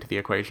brought into the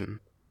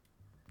equation.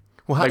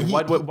 Well,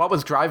 like, what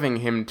was driving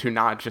him to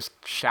not just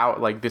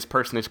shout, like, this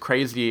person is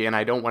crazy and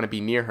I don't want to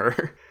be near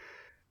her?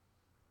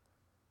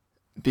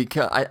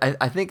 Because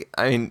I think,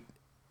 I mean,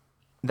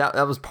 that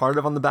was part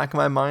of on the back of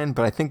my mind,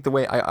 but I think the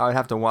way I would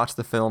have to watch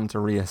the film to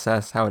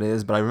reassess how it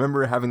is, but I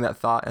remember having that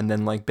thought and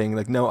then like being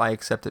like, no, I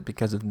accept it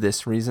because of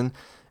this reason.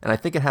 And I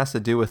think it has to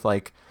do with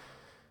like,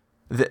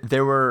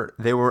 there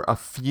were a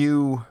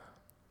few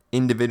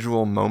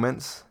individual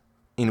moments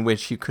in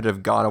which he could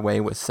have got away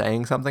with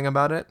saying something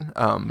about it.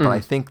 But I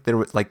think there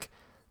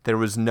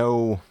was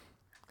no,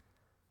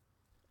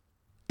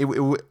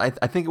 I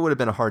think it would have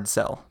been a hard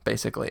sell,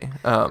 basically.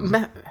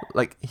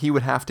 Like, he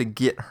would have to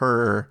get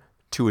her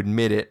to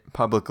admit it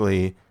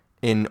publicly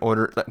in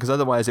order, because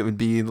otherwise it would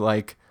be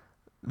like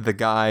the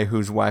guy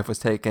whose wife was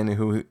taken,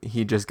 who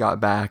he just got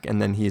back,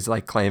 and then he's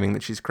like claiming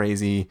that she's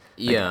crazy.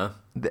 Yeah.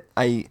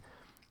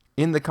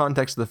 In the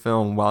context of the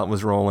film, while it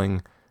was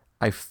rolling,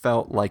 I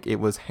felt like it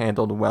was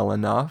handled well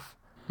enough.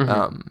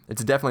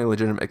 It's definitely a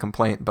legitimate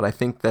complaint, but I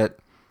think that,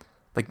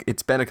 like,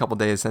 it's been a couple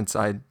days since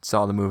I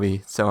saw the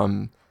movie,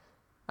 so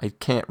I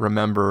can't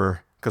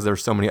remember because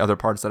there's so many other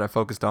parts that I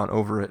focused on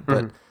over it,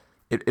 but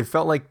it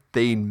felt like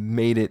they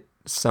made it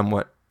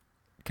somewhat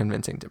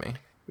convincing to me.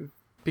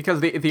 Because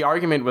the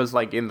argument was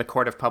like, in the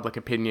court of public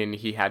opinion,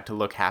 he had to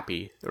look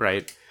happy,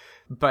 right?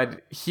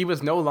 But he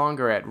was no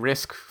longer at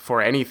risk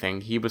for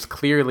anything. He was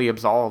clearly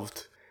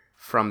absolved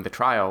from the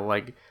trial.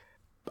 Like,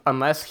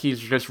 unless he's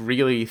just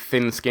really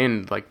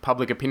thin-skinned, like,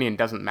 public opinion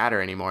doesn't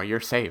matter anymore. You're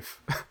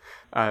safe.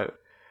 And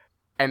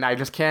I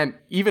just can't,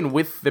 even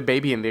with the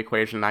baby in the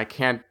equation, I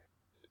can't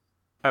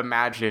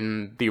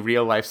imagine the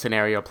real-life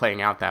scenario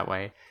playing out that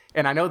way.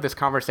 And I know this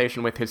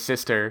conversation with his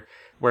sister,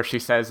 where she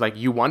says, like,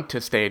 you want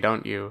to stay,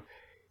 don't you,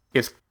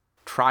 is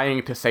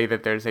trying to say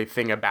that there's a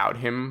thing about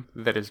him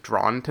that is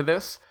drawn to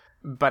this.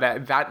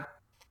 But that,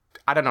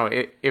 I don't know,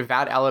 if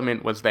that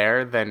element was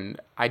there, then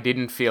I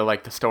didn't feel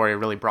like the story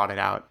really brought it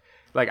out.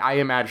 Like, I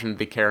imagined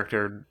the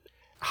character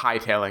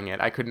hightailing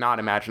it. I could not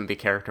imagine the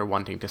character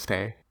wanting to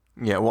stay.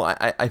 Yeah, well,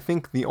 I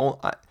think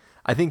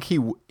I think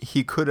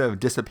he could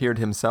have disappeared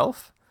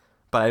himself,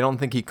 but I don't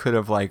think he could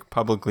have like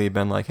publicly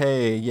been like,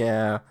 hey,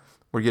 yeah,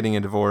 we're getting a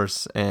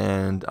divorce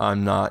and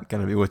I'm not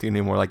gonna be with you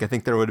anymore. Like, I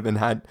think there would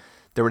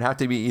have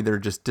to be either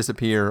just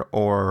disappear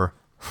or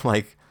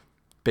like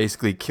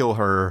basically kill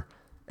her,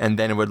 and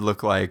then it would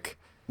look like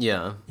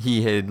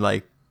he had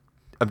like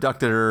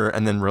abducted her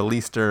and then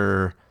released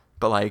her,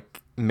 but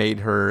like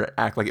made her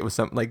act like it was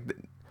something like,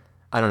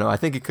 I don't know. I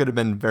think it could have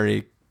been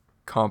very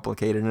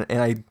complicated,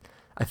 and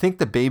I think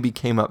the baby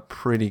came up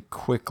pretty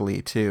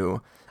quickly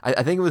too.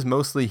 I think it was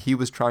mostly he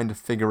was trying to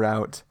figure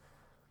out.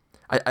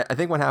 I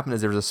think what happened is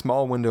there was a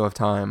small window of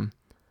time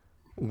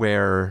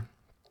where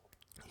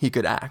he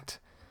could act,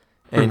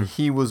 and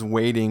he was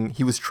waiting.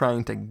 He was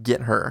trying to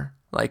get her,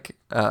 like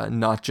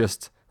not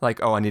just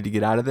like, oh, I need to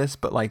get out of this,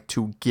 but like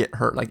to get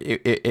her. Like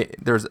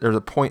there's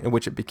a point at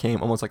which it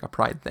became almost like a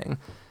pride thing,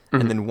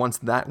 and then once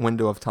that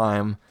window of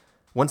time,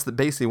 once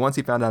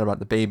he found out about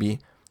the baby,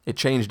 it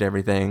changed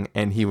everything,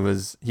 and he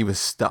was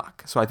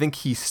stuck. So I think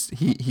he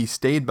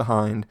stayed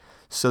behind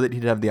so that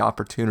he'd have the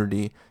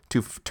opportunity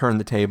to turn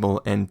the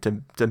table and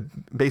to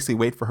basically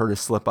wait for her to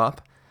slip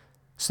up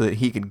so that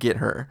he could get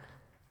her.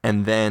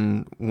 And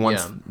then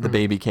once the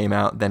baby came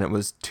out, then it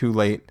was too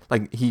late.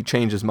 Like, he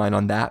changed his mind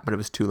on that, but it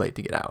was too late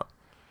to get out.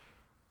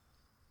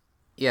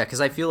 Yeah,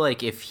 because I feel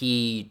like if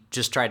he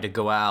just tried to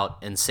go out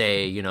and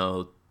say,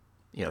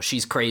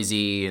 she's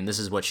crazy and this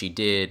is what she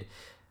did,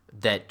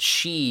 that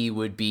she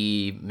would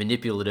be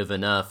manipulative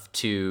enough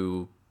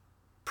to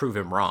prove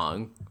him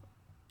wrong.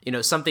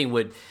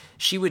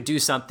 She would do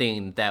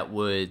something that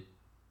would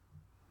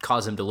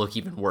cause him to look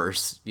even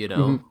worse,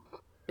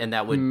 and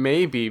that would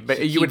maybe,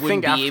 but you would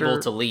think be able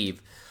to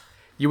leave.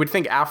 You would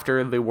think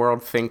after the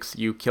world thinks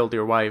you killed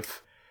your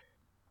wife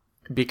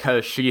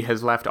because she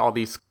has left all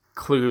these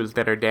clues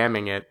that are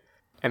damning it,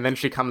 and then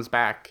she comes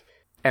back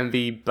and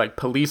the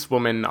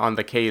policewoman on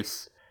the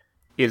case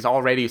is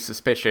already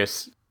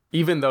suspicious,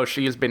 even though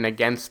she has been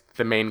against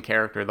the main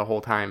character the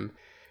whole time.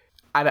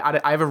 I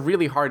have a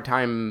really hard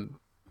time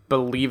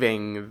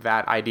believing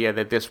that idea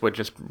that this would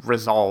just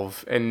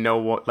resolve and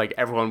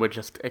everyone would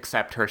just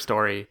accept her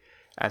story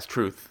as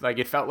truth. Like,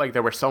 it felt like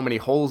there were so many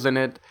holes in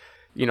it.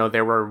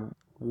 There were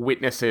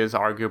witnesses,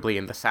 arguably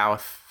in the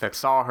South, that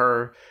saw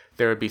her.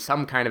 There would be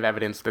some kind of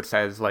evidence that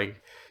says,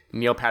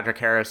 Neil Patrick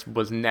Harris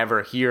was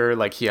never here.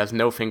 He has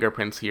no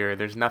fingerprints here.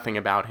 There's nothing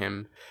about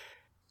him.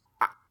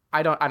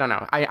 I don't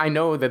know. I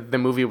know that the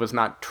movie was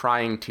not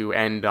trying to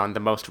end on the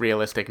most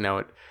realistic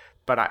note,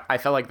 but I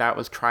felt like that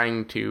was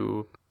trying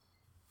to...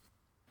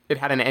 It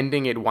had an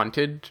ending it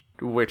wanted,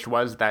 which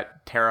was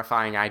that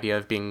terrifying idea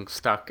of being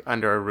stuck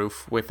under a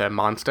roof with a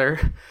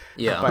monster.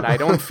 Yeah. But I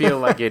don't feel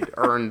like it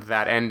earned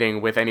that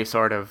ending with any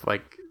sort of,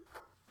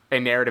 a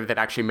narrative that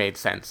actually made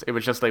sense. It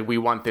was just we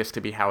want this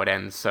to be how it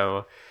ends,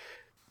 so...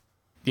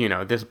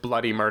 this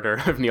bloody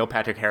murder of Neil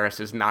Patrick Harris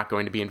is not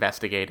going to be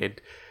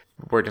investigated.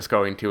 We're just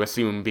going to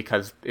assume,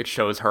 because it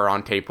shows her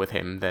on tape with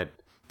him, that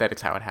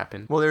it's how it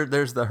happened. Well,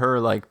 there's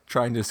her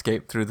trying to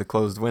escape through the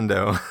closed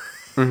window.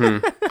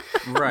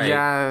 Mm-hmm. Right.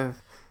 Yeah.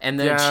 And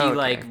then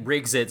she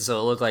rigs it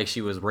so it looked like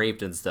she was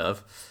raped and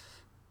stuff.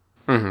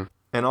 Mm-hmm.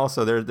 And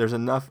also there's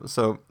enough.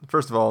 So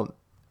first of all,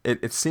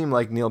 it seemed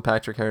like Neil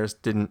Patrick Harris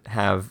didn't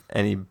have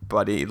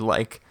anybody.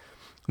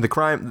 The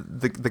crime,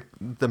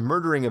 the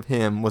murdering of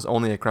him was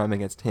only a crime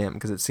against him,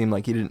 because it seemed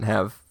like he didn't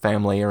have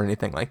family or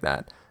anything like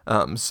that.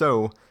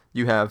 So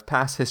you have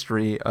past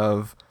history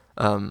of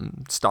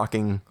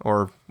stalking,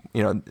 or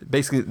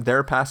basically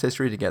their past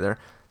history together.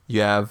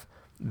 You have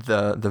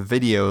the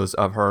videos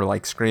of her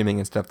screaming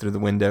and stuff through the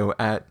window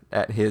at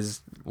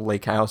his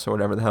lake house or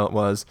whatever the hell it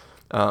was.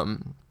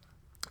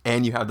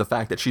 And you have the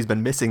fact that she's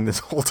been missing this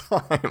whole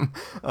time,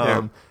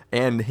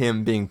 and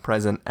him being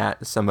present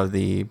at some of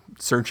the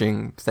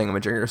searching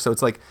thingamajigger. So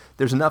it's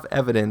there's enough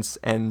evidence,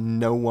 and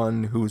no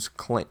one who's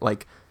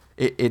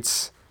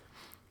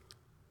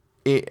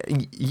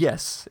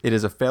yes, it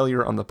is a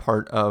failure on the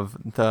part of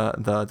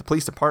the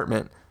police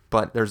department,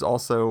 but there's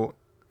also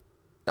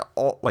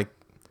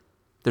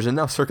there's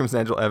enough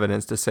circumstantial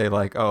evidence to say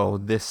oh,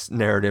 this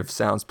narrative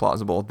sounds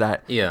plausible,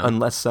 that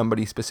unless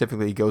somebody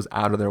specifically goes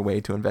out of their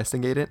way to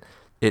investigate it,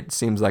 it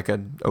seems like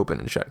an open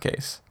and shut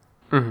case.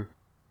 Mm-hmm.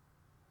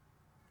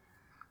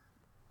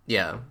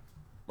 Yeah.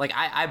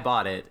 I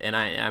bought it, and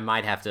I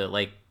might have to,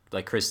 like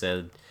Chris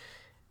said,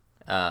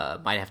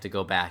 might have to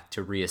go back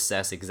to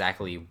reassess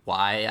exactly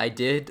why I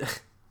did.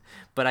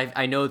 But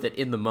I know that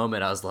in the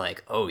moment I was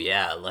like, oh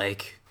yeah,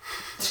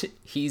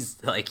 he's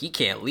he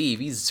can't leave,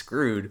 he's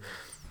screwed.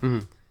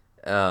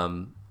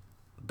 Mm-hmm.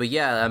 But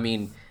yeah, I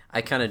mean,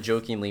 I kind of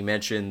jokingly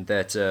mentioned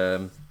that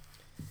the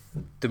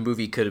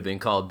movie could have been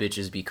called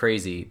Bitches Be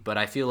Crazy, but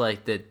I feel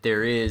like that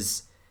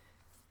there's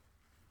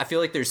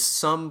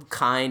some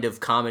kind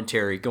of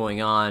commentary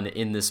going on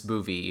in this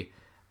movie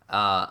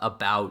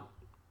about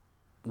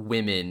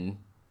women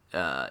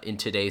in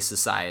today's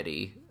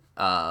society.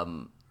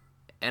 And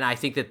I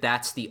think that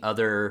that's the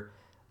other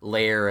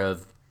layer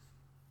of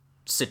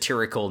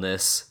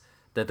satiricalness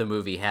that the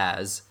movie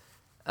has.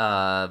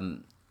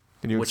 Can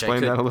you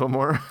explain that a little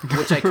more?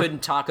 Which I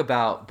couldn't talk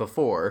about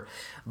before,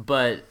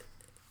 but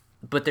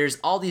there's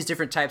all these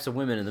different types of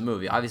women in the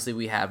movie. Obviously,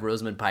 we have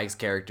Rosamund Pike's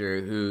character,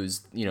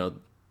 who's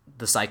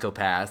the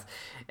psychopath,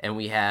 and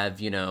we have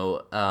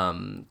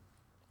the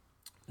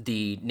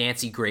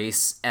Nancy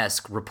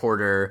Grace-esque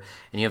reporter,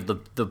 and you have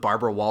the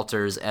Barbara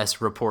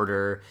Walters-esque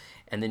reporter,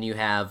 and then you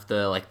have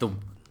the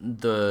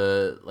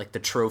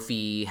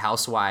trophy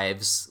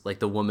housewives,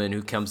 the woman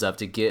who comes up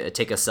to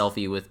take a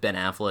selfie with Ben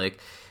Affleck,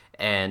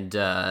 and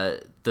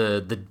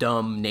the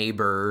dumb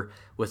neighbor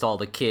with all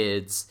the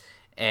kids,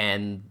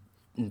 and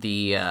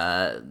the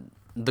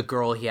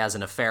girl he has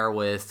an affair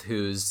with,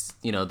 who's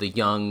the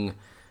young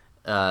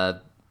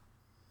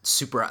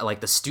super,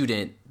 like the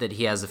student that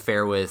he has an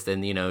affair with,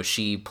 and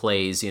she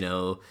plays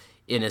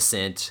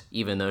innocent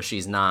even though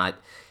she's not.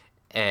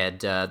 And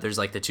there's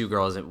like the two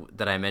girls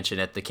that I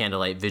mentioned at the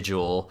candlelight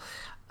vigil,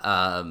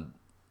 and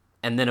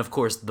then of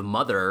course the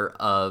mother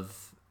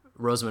of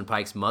Rosamund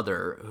Pike's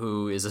mother,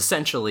 who is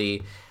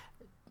essentially,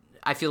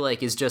 I feel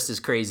like, is just as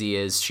crazy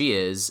as she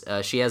is.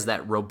 She has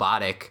that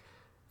robotic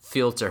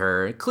feel to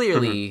her,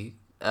 clearly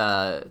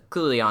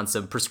on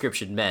some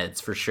prescription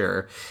meds for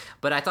sure.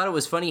 But I thought it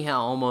was funny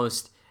how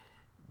almost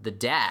the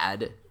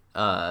dad,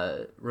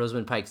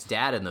 Rosamund Pike's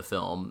dad in the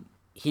film,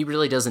 he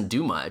really doesn't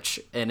do much,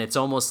 and it's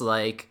almost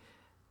like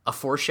a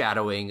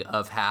foreshadowing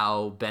of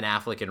how Ben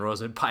Affleck and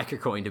Rosamund Pike are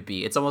going to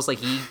be. It's almost like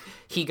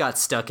he got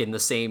stuck in the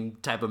same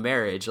type of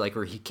marriage, like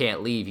where he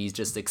can't leave. He's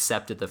just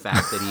accepted the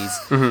fact that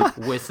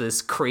he's with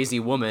this crazy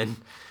woman.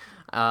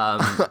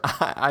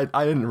 I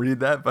didn't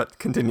read that, but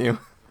continue.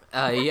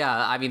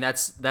 Yeah, I mean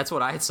that's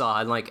what I saw,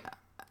 and like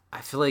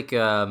I feel like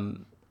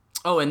and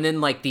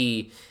then like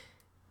the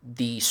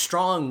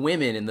strong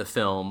women in the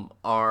film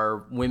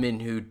are women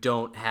who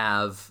don't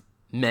have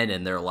men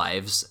in their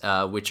lives,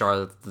 which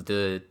are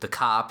the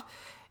cop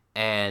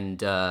and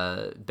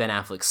Ben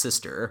Affleck's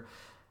sister.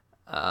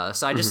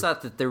 So I just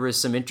thought that there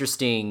was some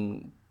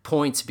interesting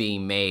points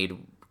being made,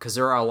 because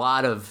there are a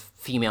lot of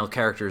female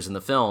characters in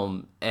the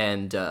film,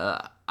 and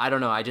I don't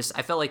know, I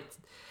felt like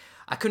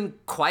I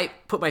couldn't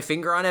quite put my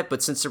finger on it,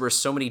 but since there were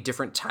so many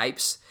different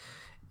types,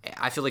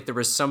 I feel like there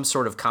was some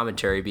sort of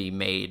commentary being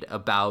made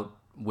about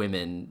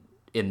women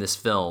in this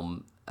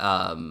film.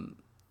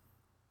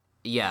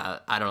 Yeah,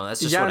 I don't know. That's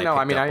just what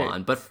I picked up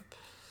on. But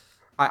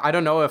I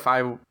don't know if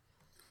I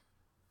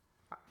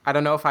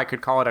don't know if I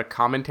could call it a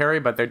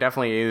commentary, but there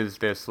definitely is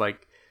this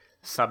like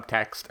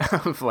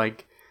subtext of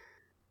like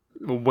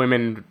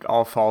women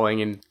all falling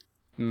in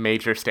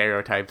major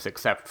stereotypes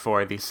except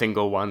for the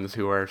single ones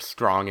who are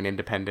strong and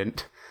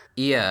independent.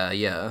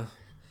 Yeah.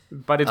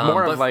 But it's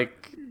more of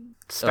like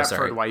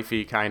Stepford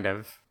wifey kind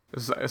of.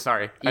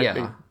 Sorry.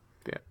 Yeah.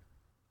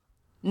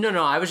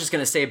 No, I was just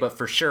going to say, but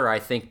for sure, I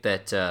think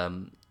that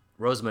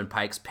Rosamund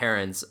Pike's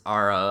parents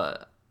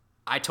are,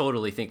 I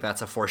totally think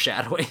that's a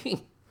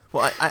foreshadowing.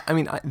 Well, I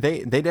mean,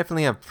 they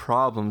definitely have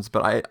problems,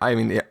 but I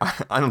mean,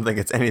 I don't think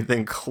it's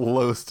anything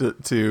close to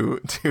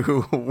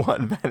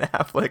what Ben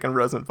Affleck and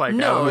Rosamund Pike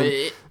have. I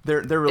mean,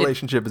 their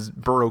relationship is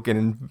broken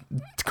in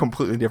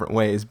completely different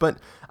ways, but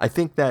I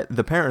think that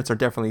the parents are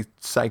definitely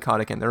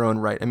psychotic in their own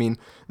right. I mean,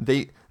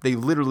 they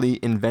literally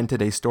invented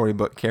a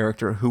storybook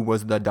character who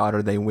was the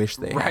daughter they wish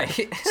they had.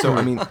 Right. So,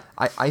 I mean,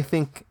 I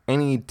think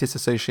any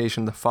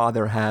disassociation the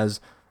father has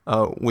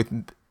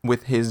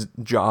with his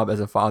job as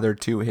a father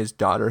to his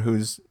daughter,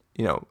 who's,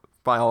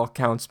 by all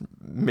accounts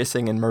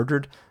missing and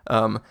murdered,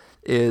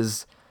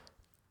 is,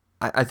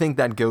 I think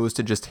that goes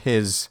to just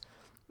his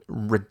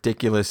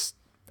ridiculous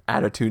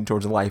attitude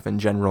towards life in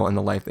general and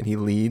the life that he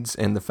leads,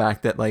 and the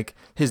fact that like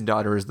his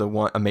daughter is the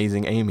one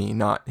amazing Amy,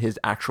 not his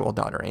actual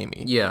daughter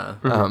Amy. Yeah.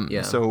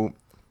 So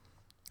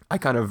I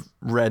kind of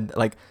read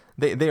like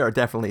they are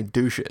definitely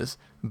douches,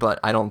 but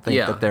I don't think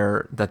that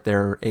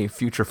they're a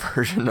future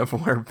version of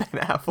where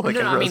Ben Affleck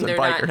and Rosamund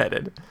Pike are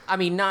headed. I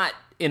mean, not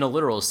in a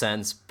literal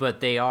sense, but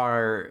they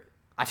are.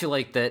 I feel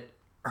like that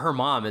her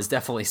mom is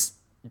definitely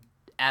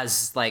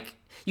as like,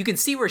 you can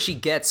see where she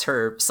gets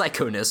her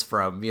psychoness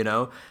from,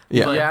 Yeah.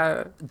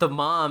 But the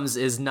mom's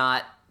is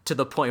not to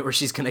the point where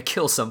she's gonna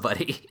kill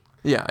somebody.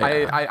 Yeah.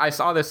 I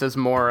saw this as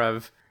more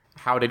of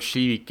how did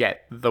she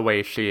get the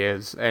way she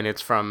is, and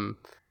it's from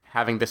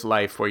having this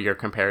life where you're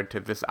compared to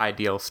this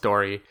ideal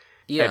story.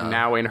 Yeah. And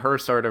now in her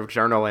sort of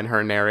journal and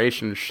her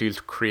narration, she's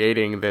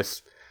creating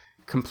this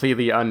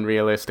completely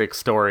unrealistic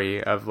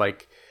story of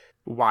like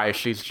why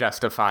she's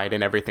justified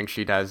in everything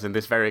she does, and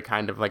this very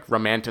kind of like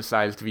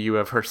romanticized view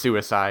of her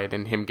suicide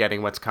and him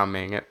getting what's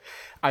coming.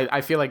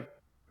 I feel like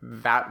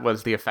that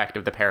was the effect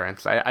of the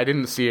parents. I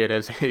didn't see it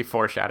as a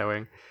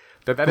foreshadowing.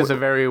 That is a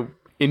very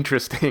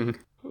interesting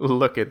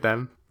look at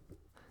them.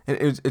 And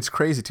it's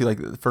crazy too.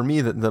 Like for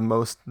me, the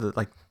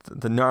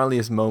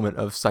gnarliest moment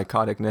of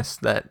psychoticness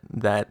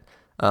that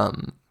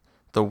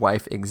the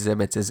wife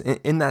exhibits is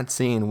in that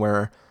scene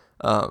where,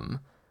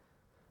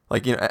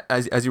 like,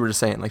 as you were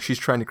just saying, like she's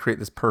trying to create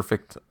this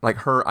perfect, like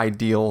her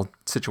ideal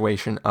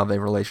situation of a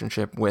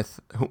relationship with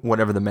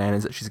whatever the man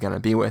is that she's gonna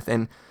be with,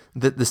 and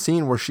the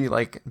scene where she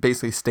like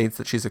basically states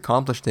that she's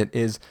accomplished it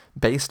is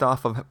based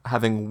off of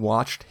having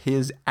watched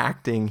his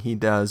acting he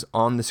does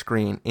on the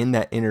screen in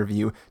that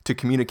interview to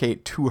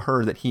communicate to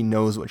her that he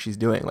knows what she's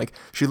doing. Like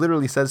she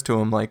literally says to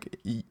him like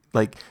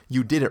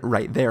you did it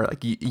right there.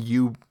 Like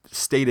you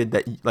stated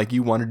that like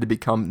you wanted to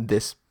become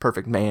this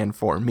perfect man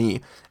for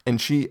me, and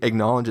she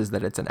acknowledges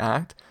that it's an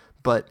act,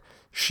 but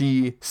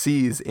she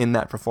sees in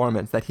that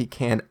performance that he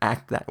can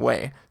act that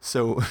way.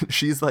 So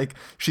she's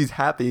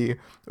happy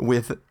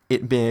with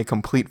it being a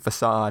complete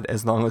facade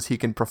as long as he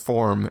can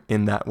perform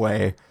in that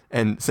way.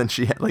 And since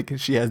she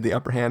has the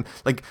upper hand,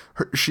 like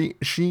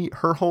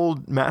her whole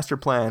master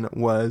plan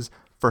was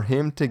for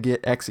him to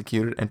get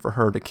executed and for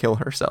her to kill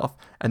herself.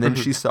 And then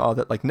she saw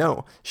that, like,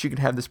 no, she could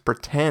have this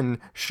pretend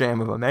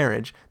sham of a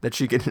marriage that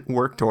she could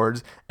work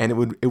towards, and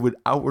it would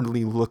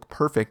outwardly look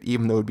perfect,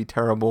 even though it would be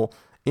terrible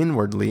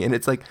inwardly. And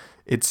it's like,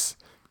 it's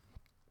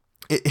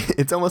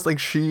almost like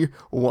she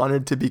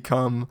wanted to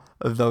become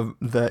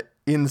the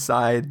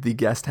inside the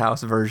guest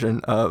house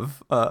version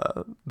of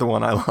The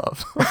One I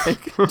Love.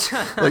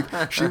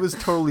 like she was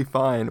totally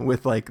fine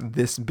with like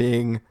this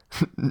being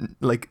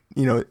like,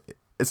 you know,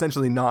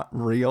 essentially not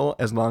real,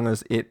 as long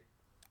as it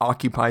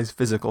occupies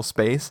physical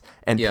space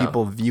and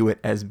people view it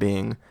as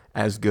being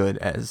as good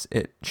as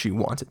she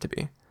wants it to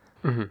be.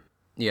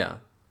 Yeah.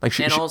 Like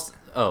go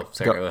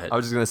ahead. I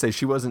was just gonna say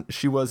she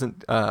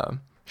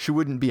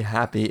wouldn't be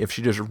happy if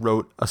she just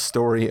wrote a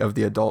story of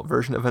the adult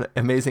version of an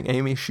Amazing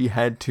Amy. She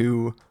had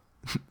to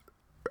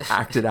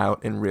act it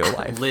out in real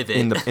life, live it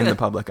in the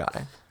public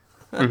eye.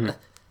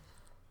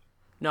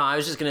 No, I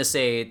was just gonna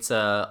say it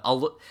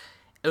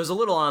was a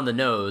little on the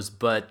nose,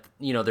 but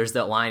you know, there's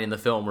that line in the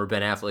film where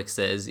Ben Affleck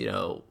says, you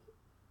know,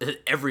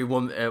 every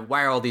woman,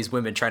 why are all these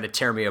women trying to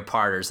tear me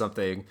apart or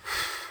something?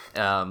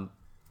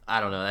 I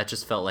don't know. That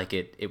just felt like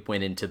it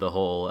went into the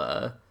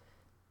whole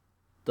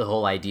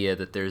idea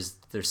that there's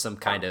some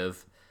kind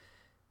of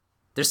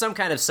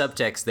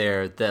subtext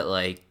there that,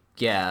 like,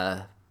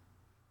 yeah,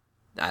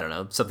 I don't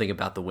know, something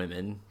about the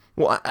women.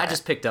 Well, I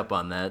just picked up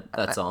on that.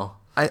 That's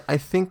all. I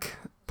think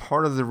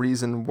part of the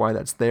reason why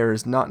that's there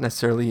is not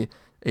necessarily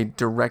a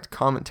direct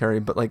commentary,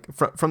 but like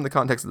from the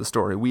context of the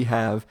story, we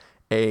have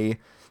a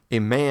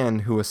man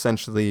who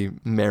essentially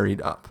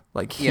married up.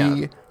 Like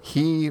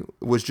he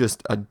was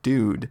just a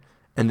dude,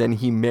 and then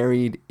he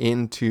married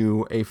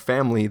into a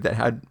family that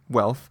had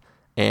wealth,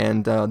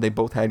 and they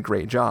both had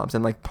great jobs.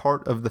 And like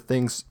part of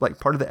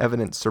the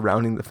evidence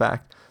surrounding the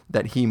fact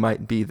that he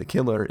might be the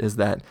killer is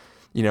that,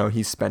 you know,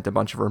 he's spent a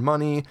bunch of her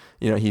money,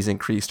 you know, he's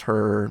increased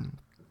her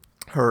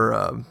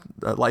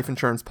life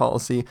insurance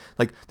policy.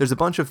 Like, there's a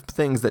bunch of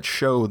things that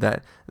show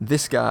that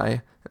this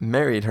guy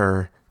married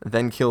her,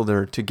 then killed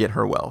her to get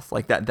her wealth.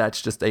 Like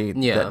that's just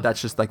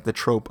that's just like the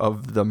trope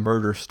of the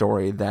murder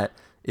story that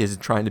is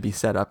trying to be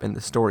set up in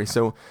the story.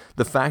 So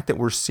the fact that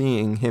we're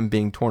seeing him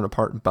being torn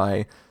apart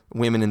by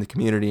women in the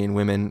community and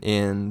women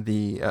in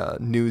the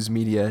news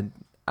media,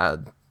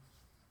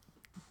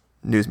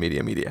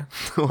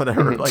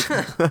 whatever, like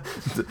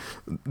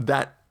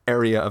that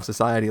area of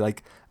society,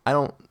 like, I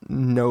don't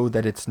know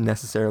that it's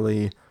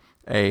necessarily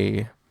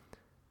I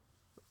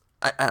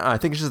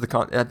think it's just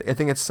I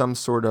think it's some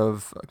sort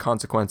of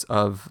consequence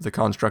of the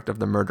construct of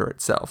the murder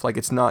itself. Like,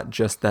 it's not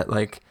just that,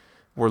 like,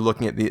 we're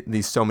looking at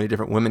these so many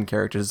different women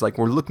characters. Like,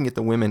 we're looking at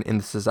the women in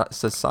the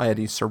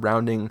society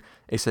surrounding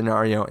a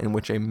scenario in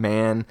which a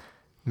man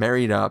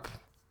married up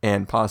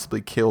and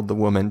possibly killed the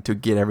woman to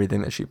get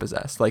everything that she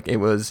possessed. Like, it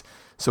was,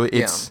 so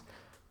it's,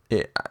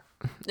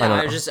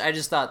 I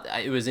just thought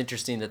it was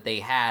interesting that they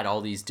had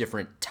all these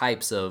different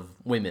types of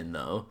women,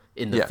 though,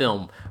 in the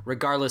film,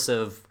 regardless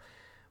of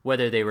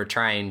whether they were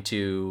trying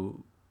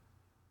to,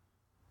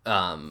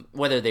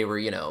 whether they were,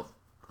 you know,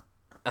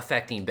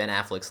 affecting Ben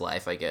Affleck's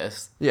life, I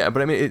guess. Yeah,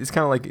 but I mean, it's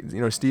kind of like, you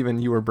know, Steven,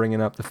 you were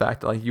bringing up the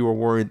fact that, like, you were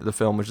worried that the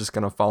film was just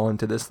going to fall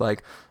into this,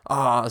 like,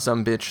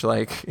 some bitch,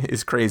 like,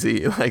 is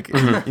crazy. Like,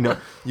 you know,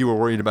 you were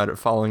worried about it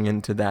falling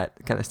into that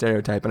kind of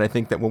stereotype. And I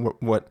think that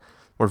what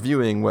we're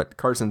viewing, what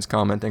Carson's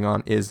commenting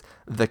on, is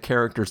the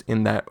characters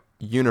in that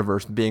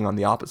universe being on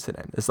the opposite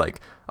end. It's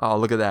like, oh,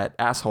 look at that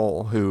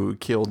asshole who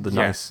killed the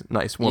nice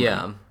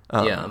woman.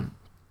 Yeah.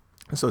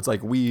 So it's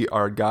like we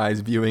are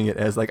guys viewing it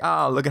as like,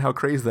 look at how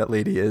crazy that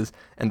lady is,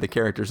 and the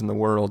characters in the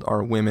world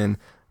are women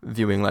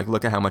viewing like,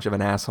 look at how much of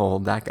an asshole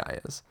that guy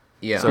is.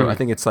 Yeah. So I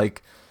think it's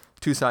like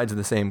two sides of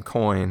the same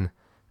coin,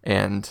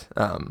 and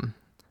I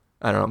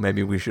don't know,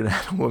 maybe we should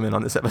have a woman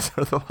on this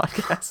episode of the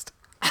podcast.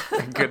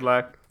 Good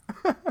luck.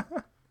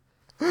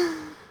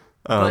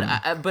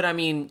 But I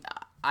mean,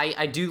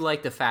 I do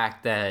like the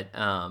fact that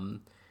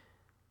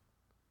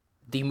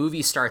the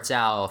movie starts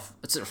off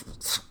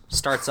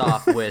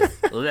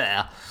with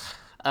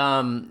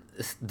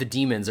the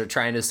demons are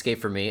trying to escape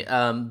from me.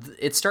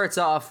 It starts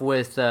off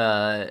with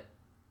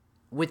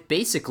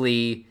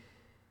basically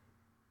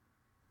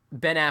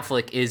Ben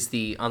Affleck is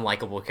the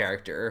unlikable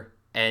character,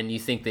 and you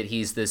think that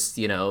he's this,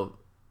 you know,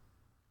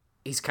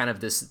 he's kind of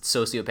this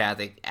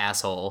sociopathic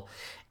asshole.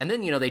 And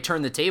then, you know, they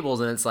turn the tables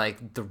and it's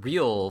like the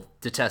real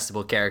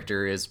detestable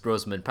character is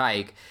Rosamund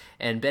Pike.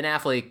 And Ben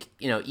Affleck,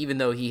 you know, even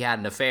though he had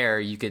an affair,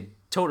 you could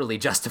totally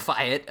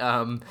justify it.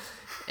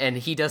 And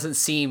he doesn't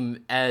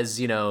seem as,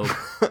 you know,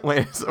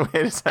 wait a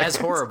second. As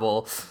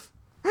horrible.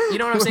 You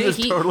know what I'm saying?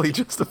 He totally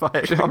justify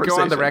it. Go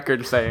on the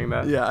record saying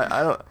that. Yeah,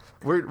 I don't.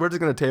 We're just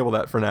gonna table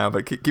that for now,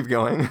 but keep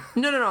going.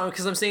 No,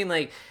 because I'm saying,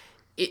 like,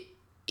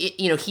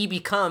 you know, he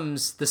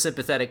becomes the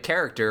sympathetic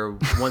character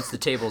once the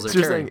tables are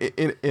turned.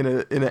 Saying, in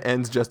an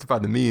ends justify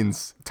the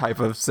means type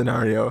of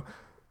scenario,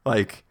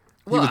 like,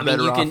 he was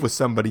better off with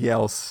somebody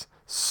else.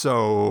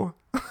 So,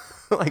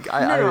 like,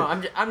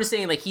 I'm just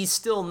saying, like, he's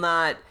still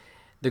not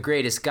the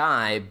greatest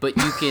guy, but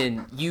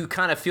you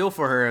kind of feel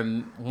for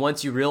him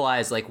once you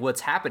realize like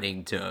what's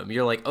happening to him.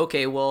 You're like,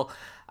 okay, well,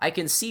 I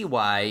can see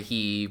why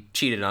he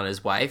cheated on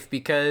his wife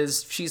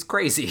because she's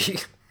crazy.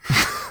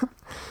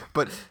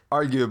 But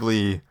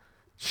arguably,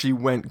 she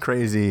went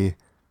crazy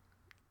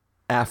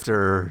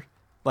after,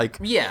 like,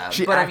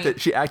 she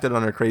acted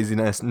on her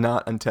craziness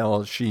not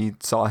until she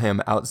saw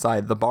him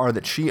outside the bar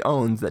that she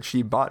owns, that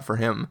she bought for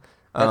him.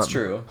 That's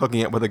true.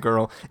 Hooking up with a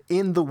girl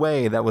in the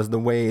way that was the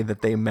way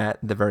that they met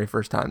the very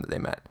first time that they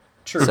met.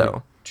 True.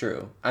 So,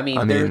 true. I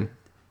mean,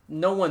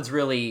 no one's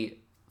really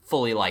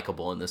fully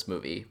likable in this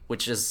movie,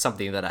 which is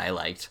something that I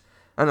liked.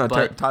 I don't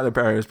know, Tyler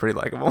Perry was pretty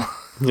likable.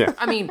 Yeah.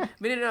 I mean,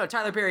 no,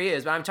 Tyler Perry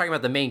is, but I'm talking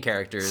about the main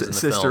characters in the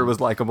film. Sister was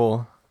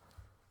likable.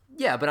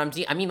 Yeah, but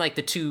I mean, like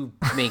the two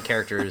main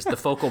characters, the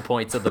focal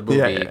points of the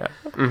movie. Yeah.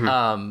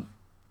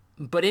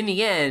 Mm-hmm. But in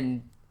the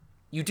end,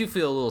 you do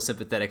feel a little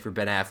sympathetic for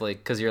Ben Affleck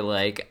because you're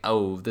like,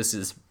 oh, this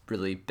is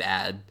really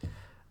bad.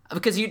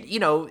 Because, you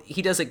know,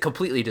 he doesn't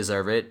completely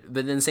deserve it,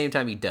 but at the same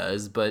time he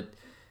does. But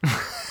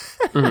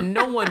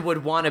no one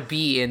would want to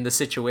be in the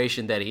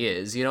situation that he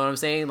is. You know what I'm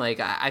saying? Like,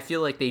 I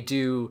feel like they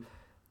do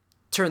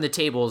turn the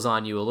tables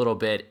on you a little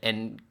bit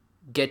and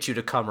get you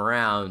to come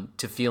around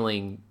to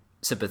feeling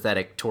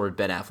sympathetic toward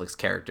Ben Affleck's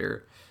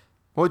character.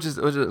 Let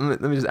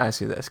me just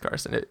ask you this,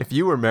 Carson. If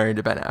you were married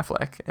to Ben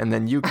Affleck and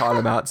then you caught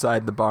him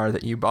outside the bar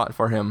that you bought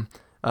for him,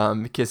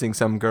 kissing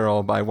some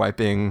girl by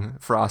wiping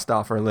frost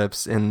off her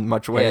lips in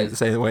much the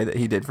way that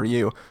he did for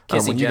you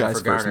when you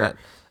guys first met,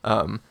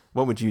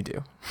 what would you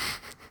do?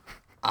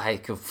 I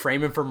could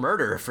frame him for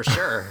murder for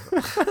sure.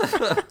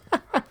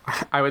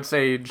 I would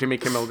say Jimmy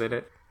Kimmel did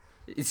it.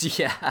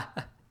 Yeah.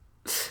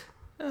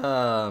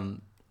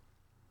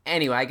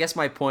 Anyway, I guess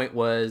my point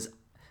was,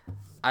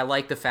 I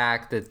like the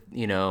fact that,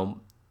 you know,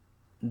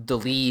 the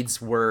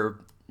leads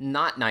were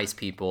not nice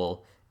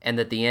people and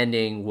that the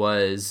ending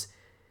was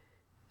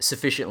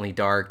sufficiently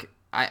dark.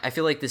 I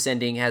feel like this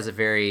ending has a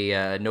very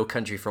No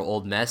Country for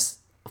Old Mess.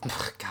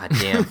 God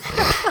damn.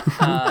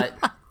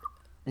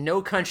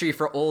 No Country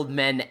for Old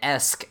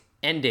Men-esque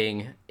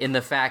ending in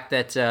the fact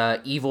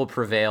that evil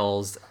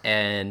prevails,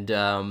 and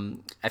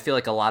I feel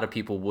like a lot of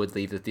people would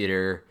leave the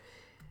theater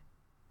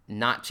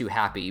not too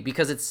happy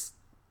because it's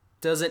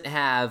doesn't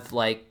have,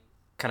 like,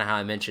 kind of how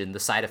I mentioned, the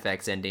side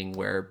effects ending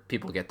where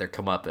people get their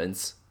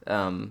comeuppance.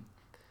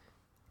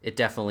 It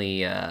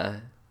definitely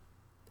and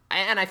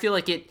I feel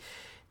like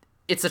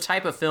it's a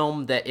type of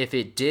film that if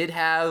it did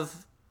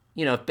have,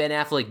 you know, if Ben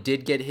Affleck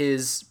did get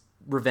his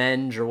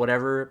revenge or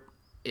whatever,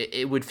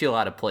 it would feel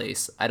out of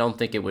place. I don't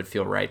think it would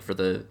feel right for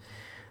the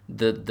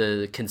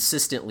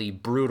consistently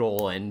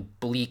brutal and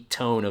bleak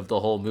tone of the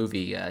whole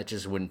movie. It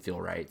just wouldn't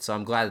feel right. So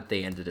I'm glad that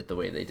they ended it the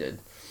way they did.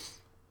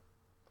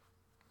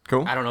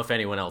 Cool. I don't know if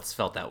anyone else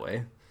felt that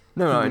way.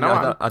 No,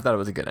 I thought it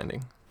was a good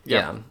ending.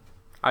 Yeah.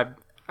 I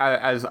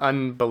as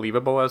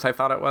unbelievable as I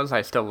thought it was,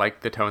 I still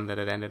liked the tone that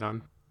it ended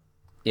on.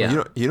 Yeah.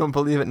 Well, you don't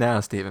believe it now,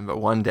 Steven, but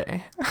one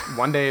day.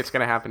 One day it's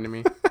gonna happen to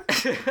me.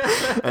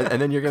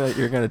 and then you're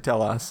gonna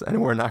tell us,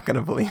 and we're not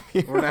gonna believe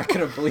you. We're not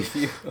gonna believe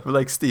you. We're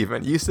like,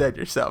 Steven, you said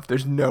yourself,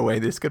 there's no way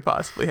this could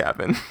possibly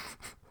happen.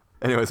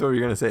 Anyways, what were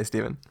you gonna say,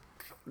 Steven?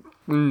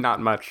 Not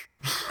much.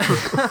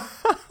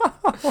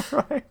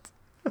 All right.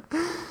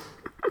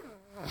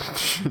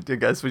 I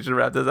guess we should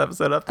wrap this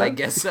episode up then? I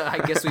guess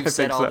we've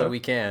said all that we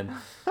can.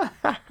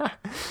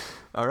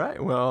 All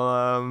right.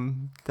 Well,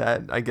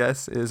 that, I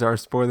guess, is our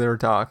spoiler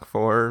talk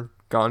for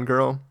Gone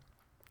Girl.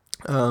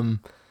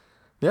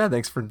 Yeah,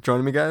 thanks for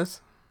joining me,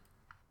 guys.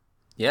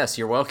 Yes,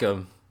 you're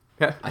welcome.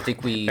 Yeah. I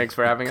think we thanks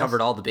for having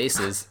covered us. all the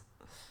bases.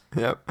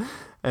 Yep.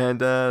 And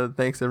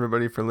thanks,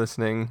 everybody, for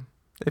listening,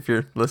 if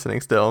you're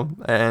listening still,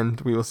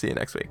 and we will see you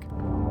next week.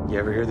 You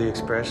ever hear the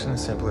expression, the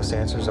simplest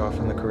answer is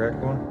often the correct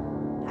one?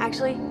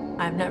 Actually,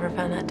 I've never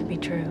found that to be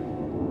true.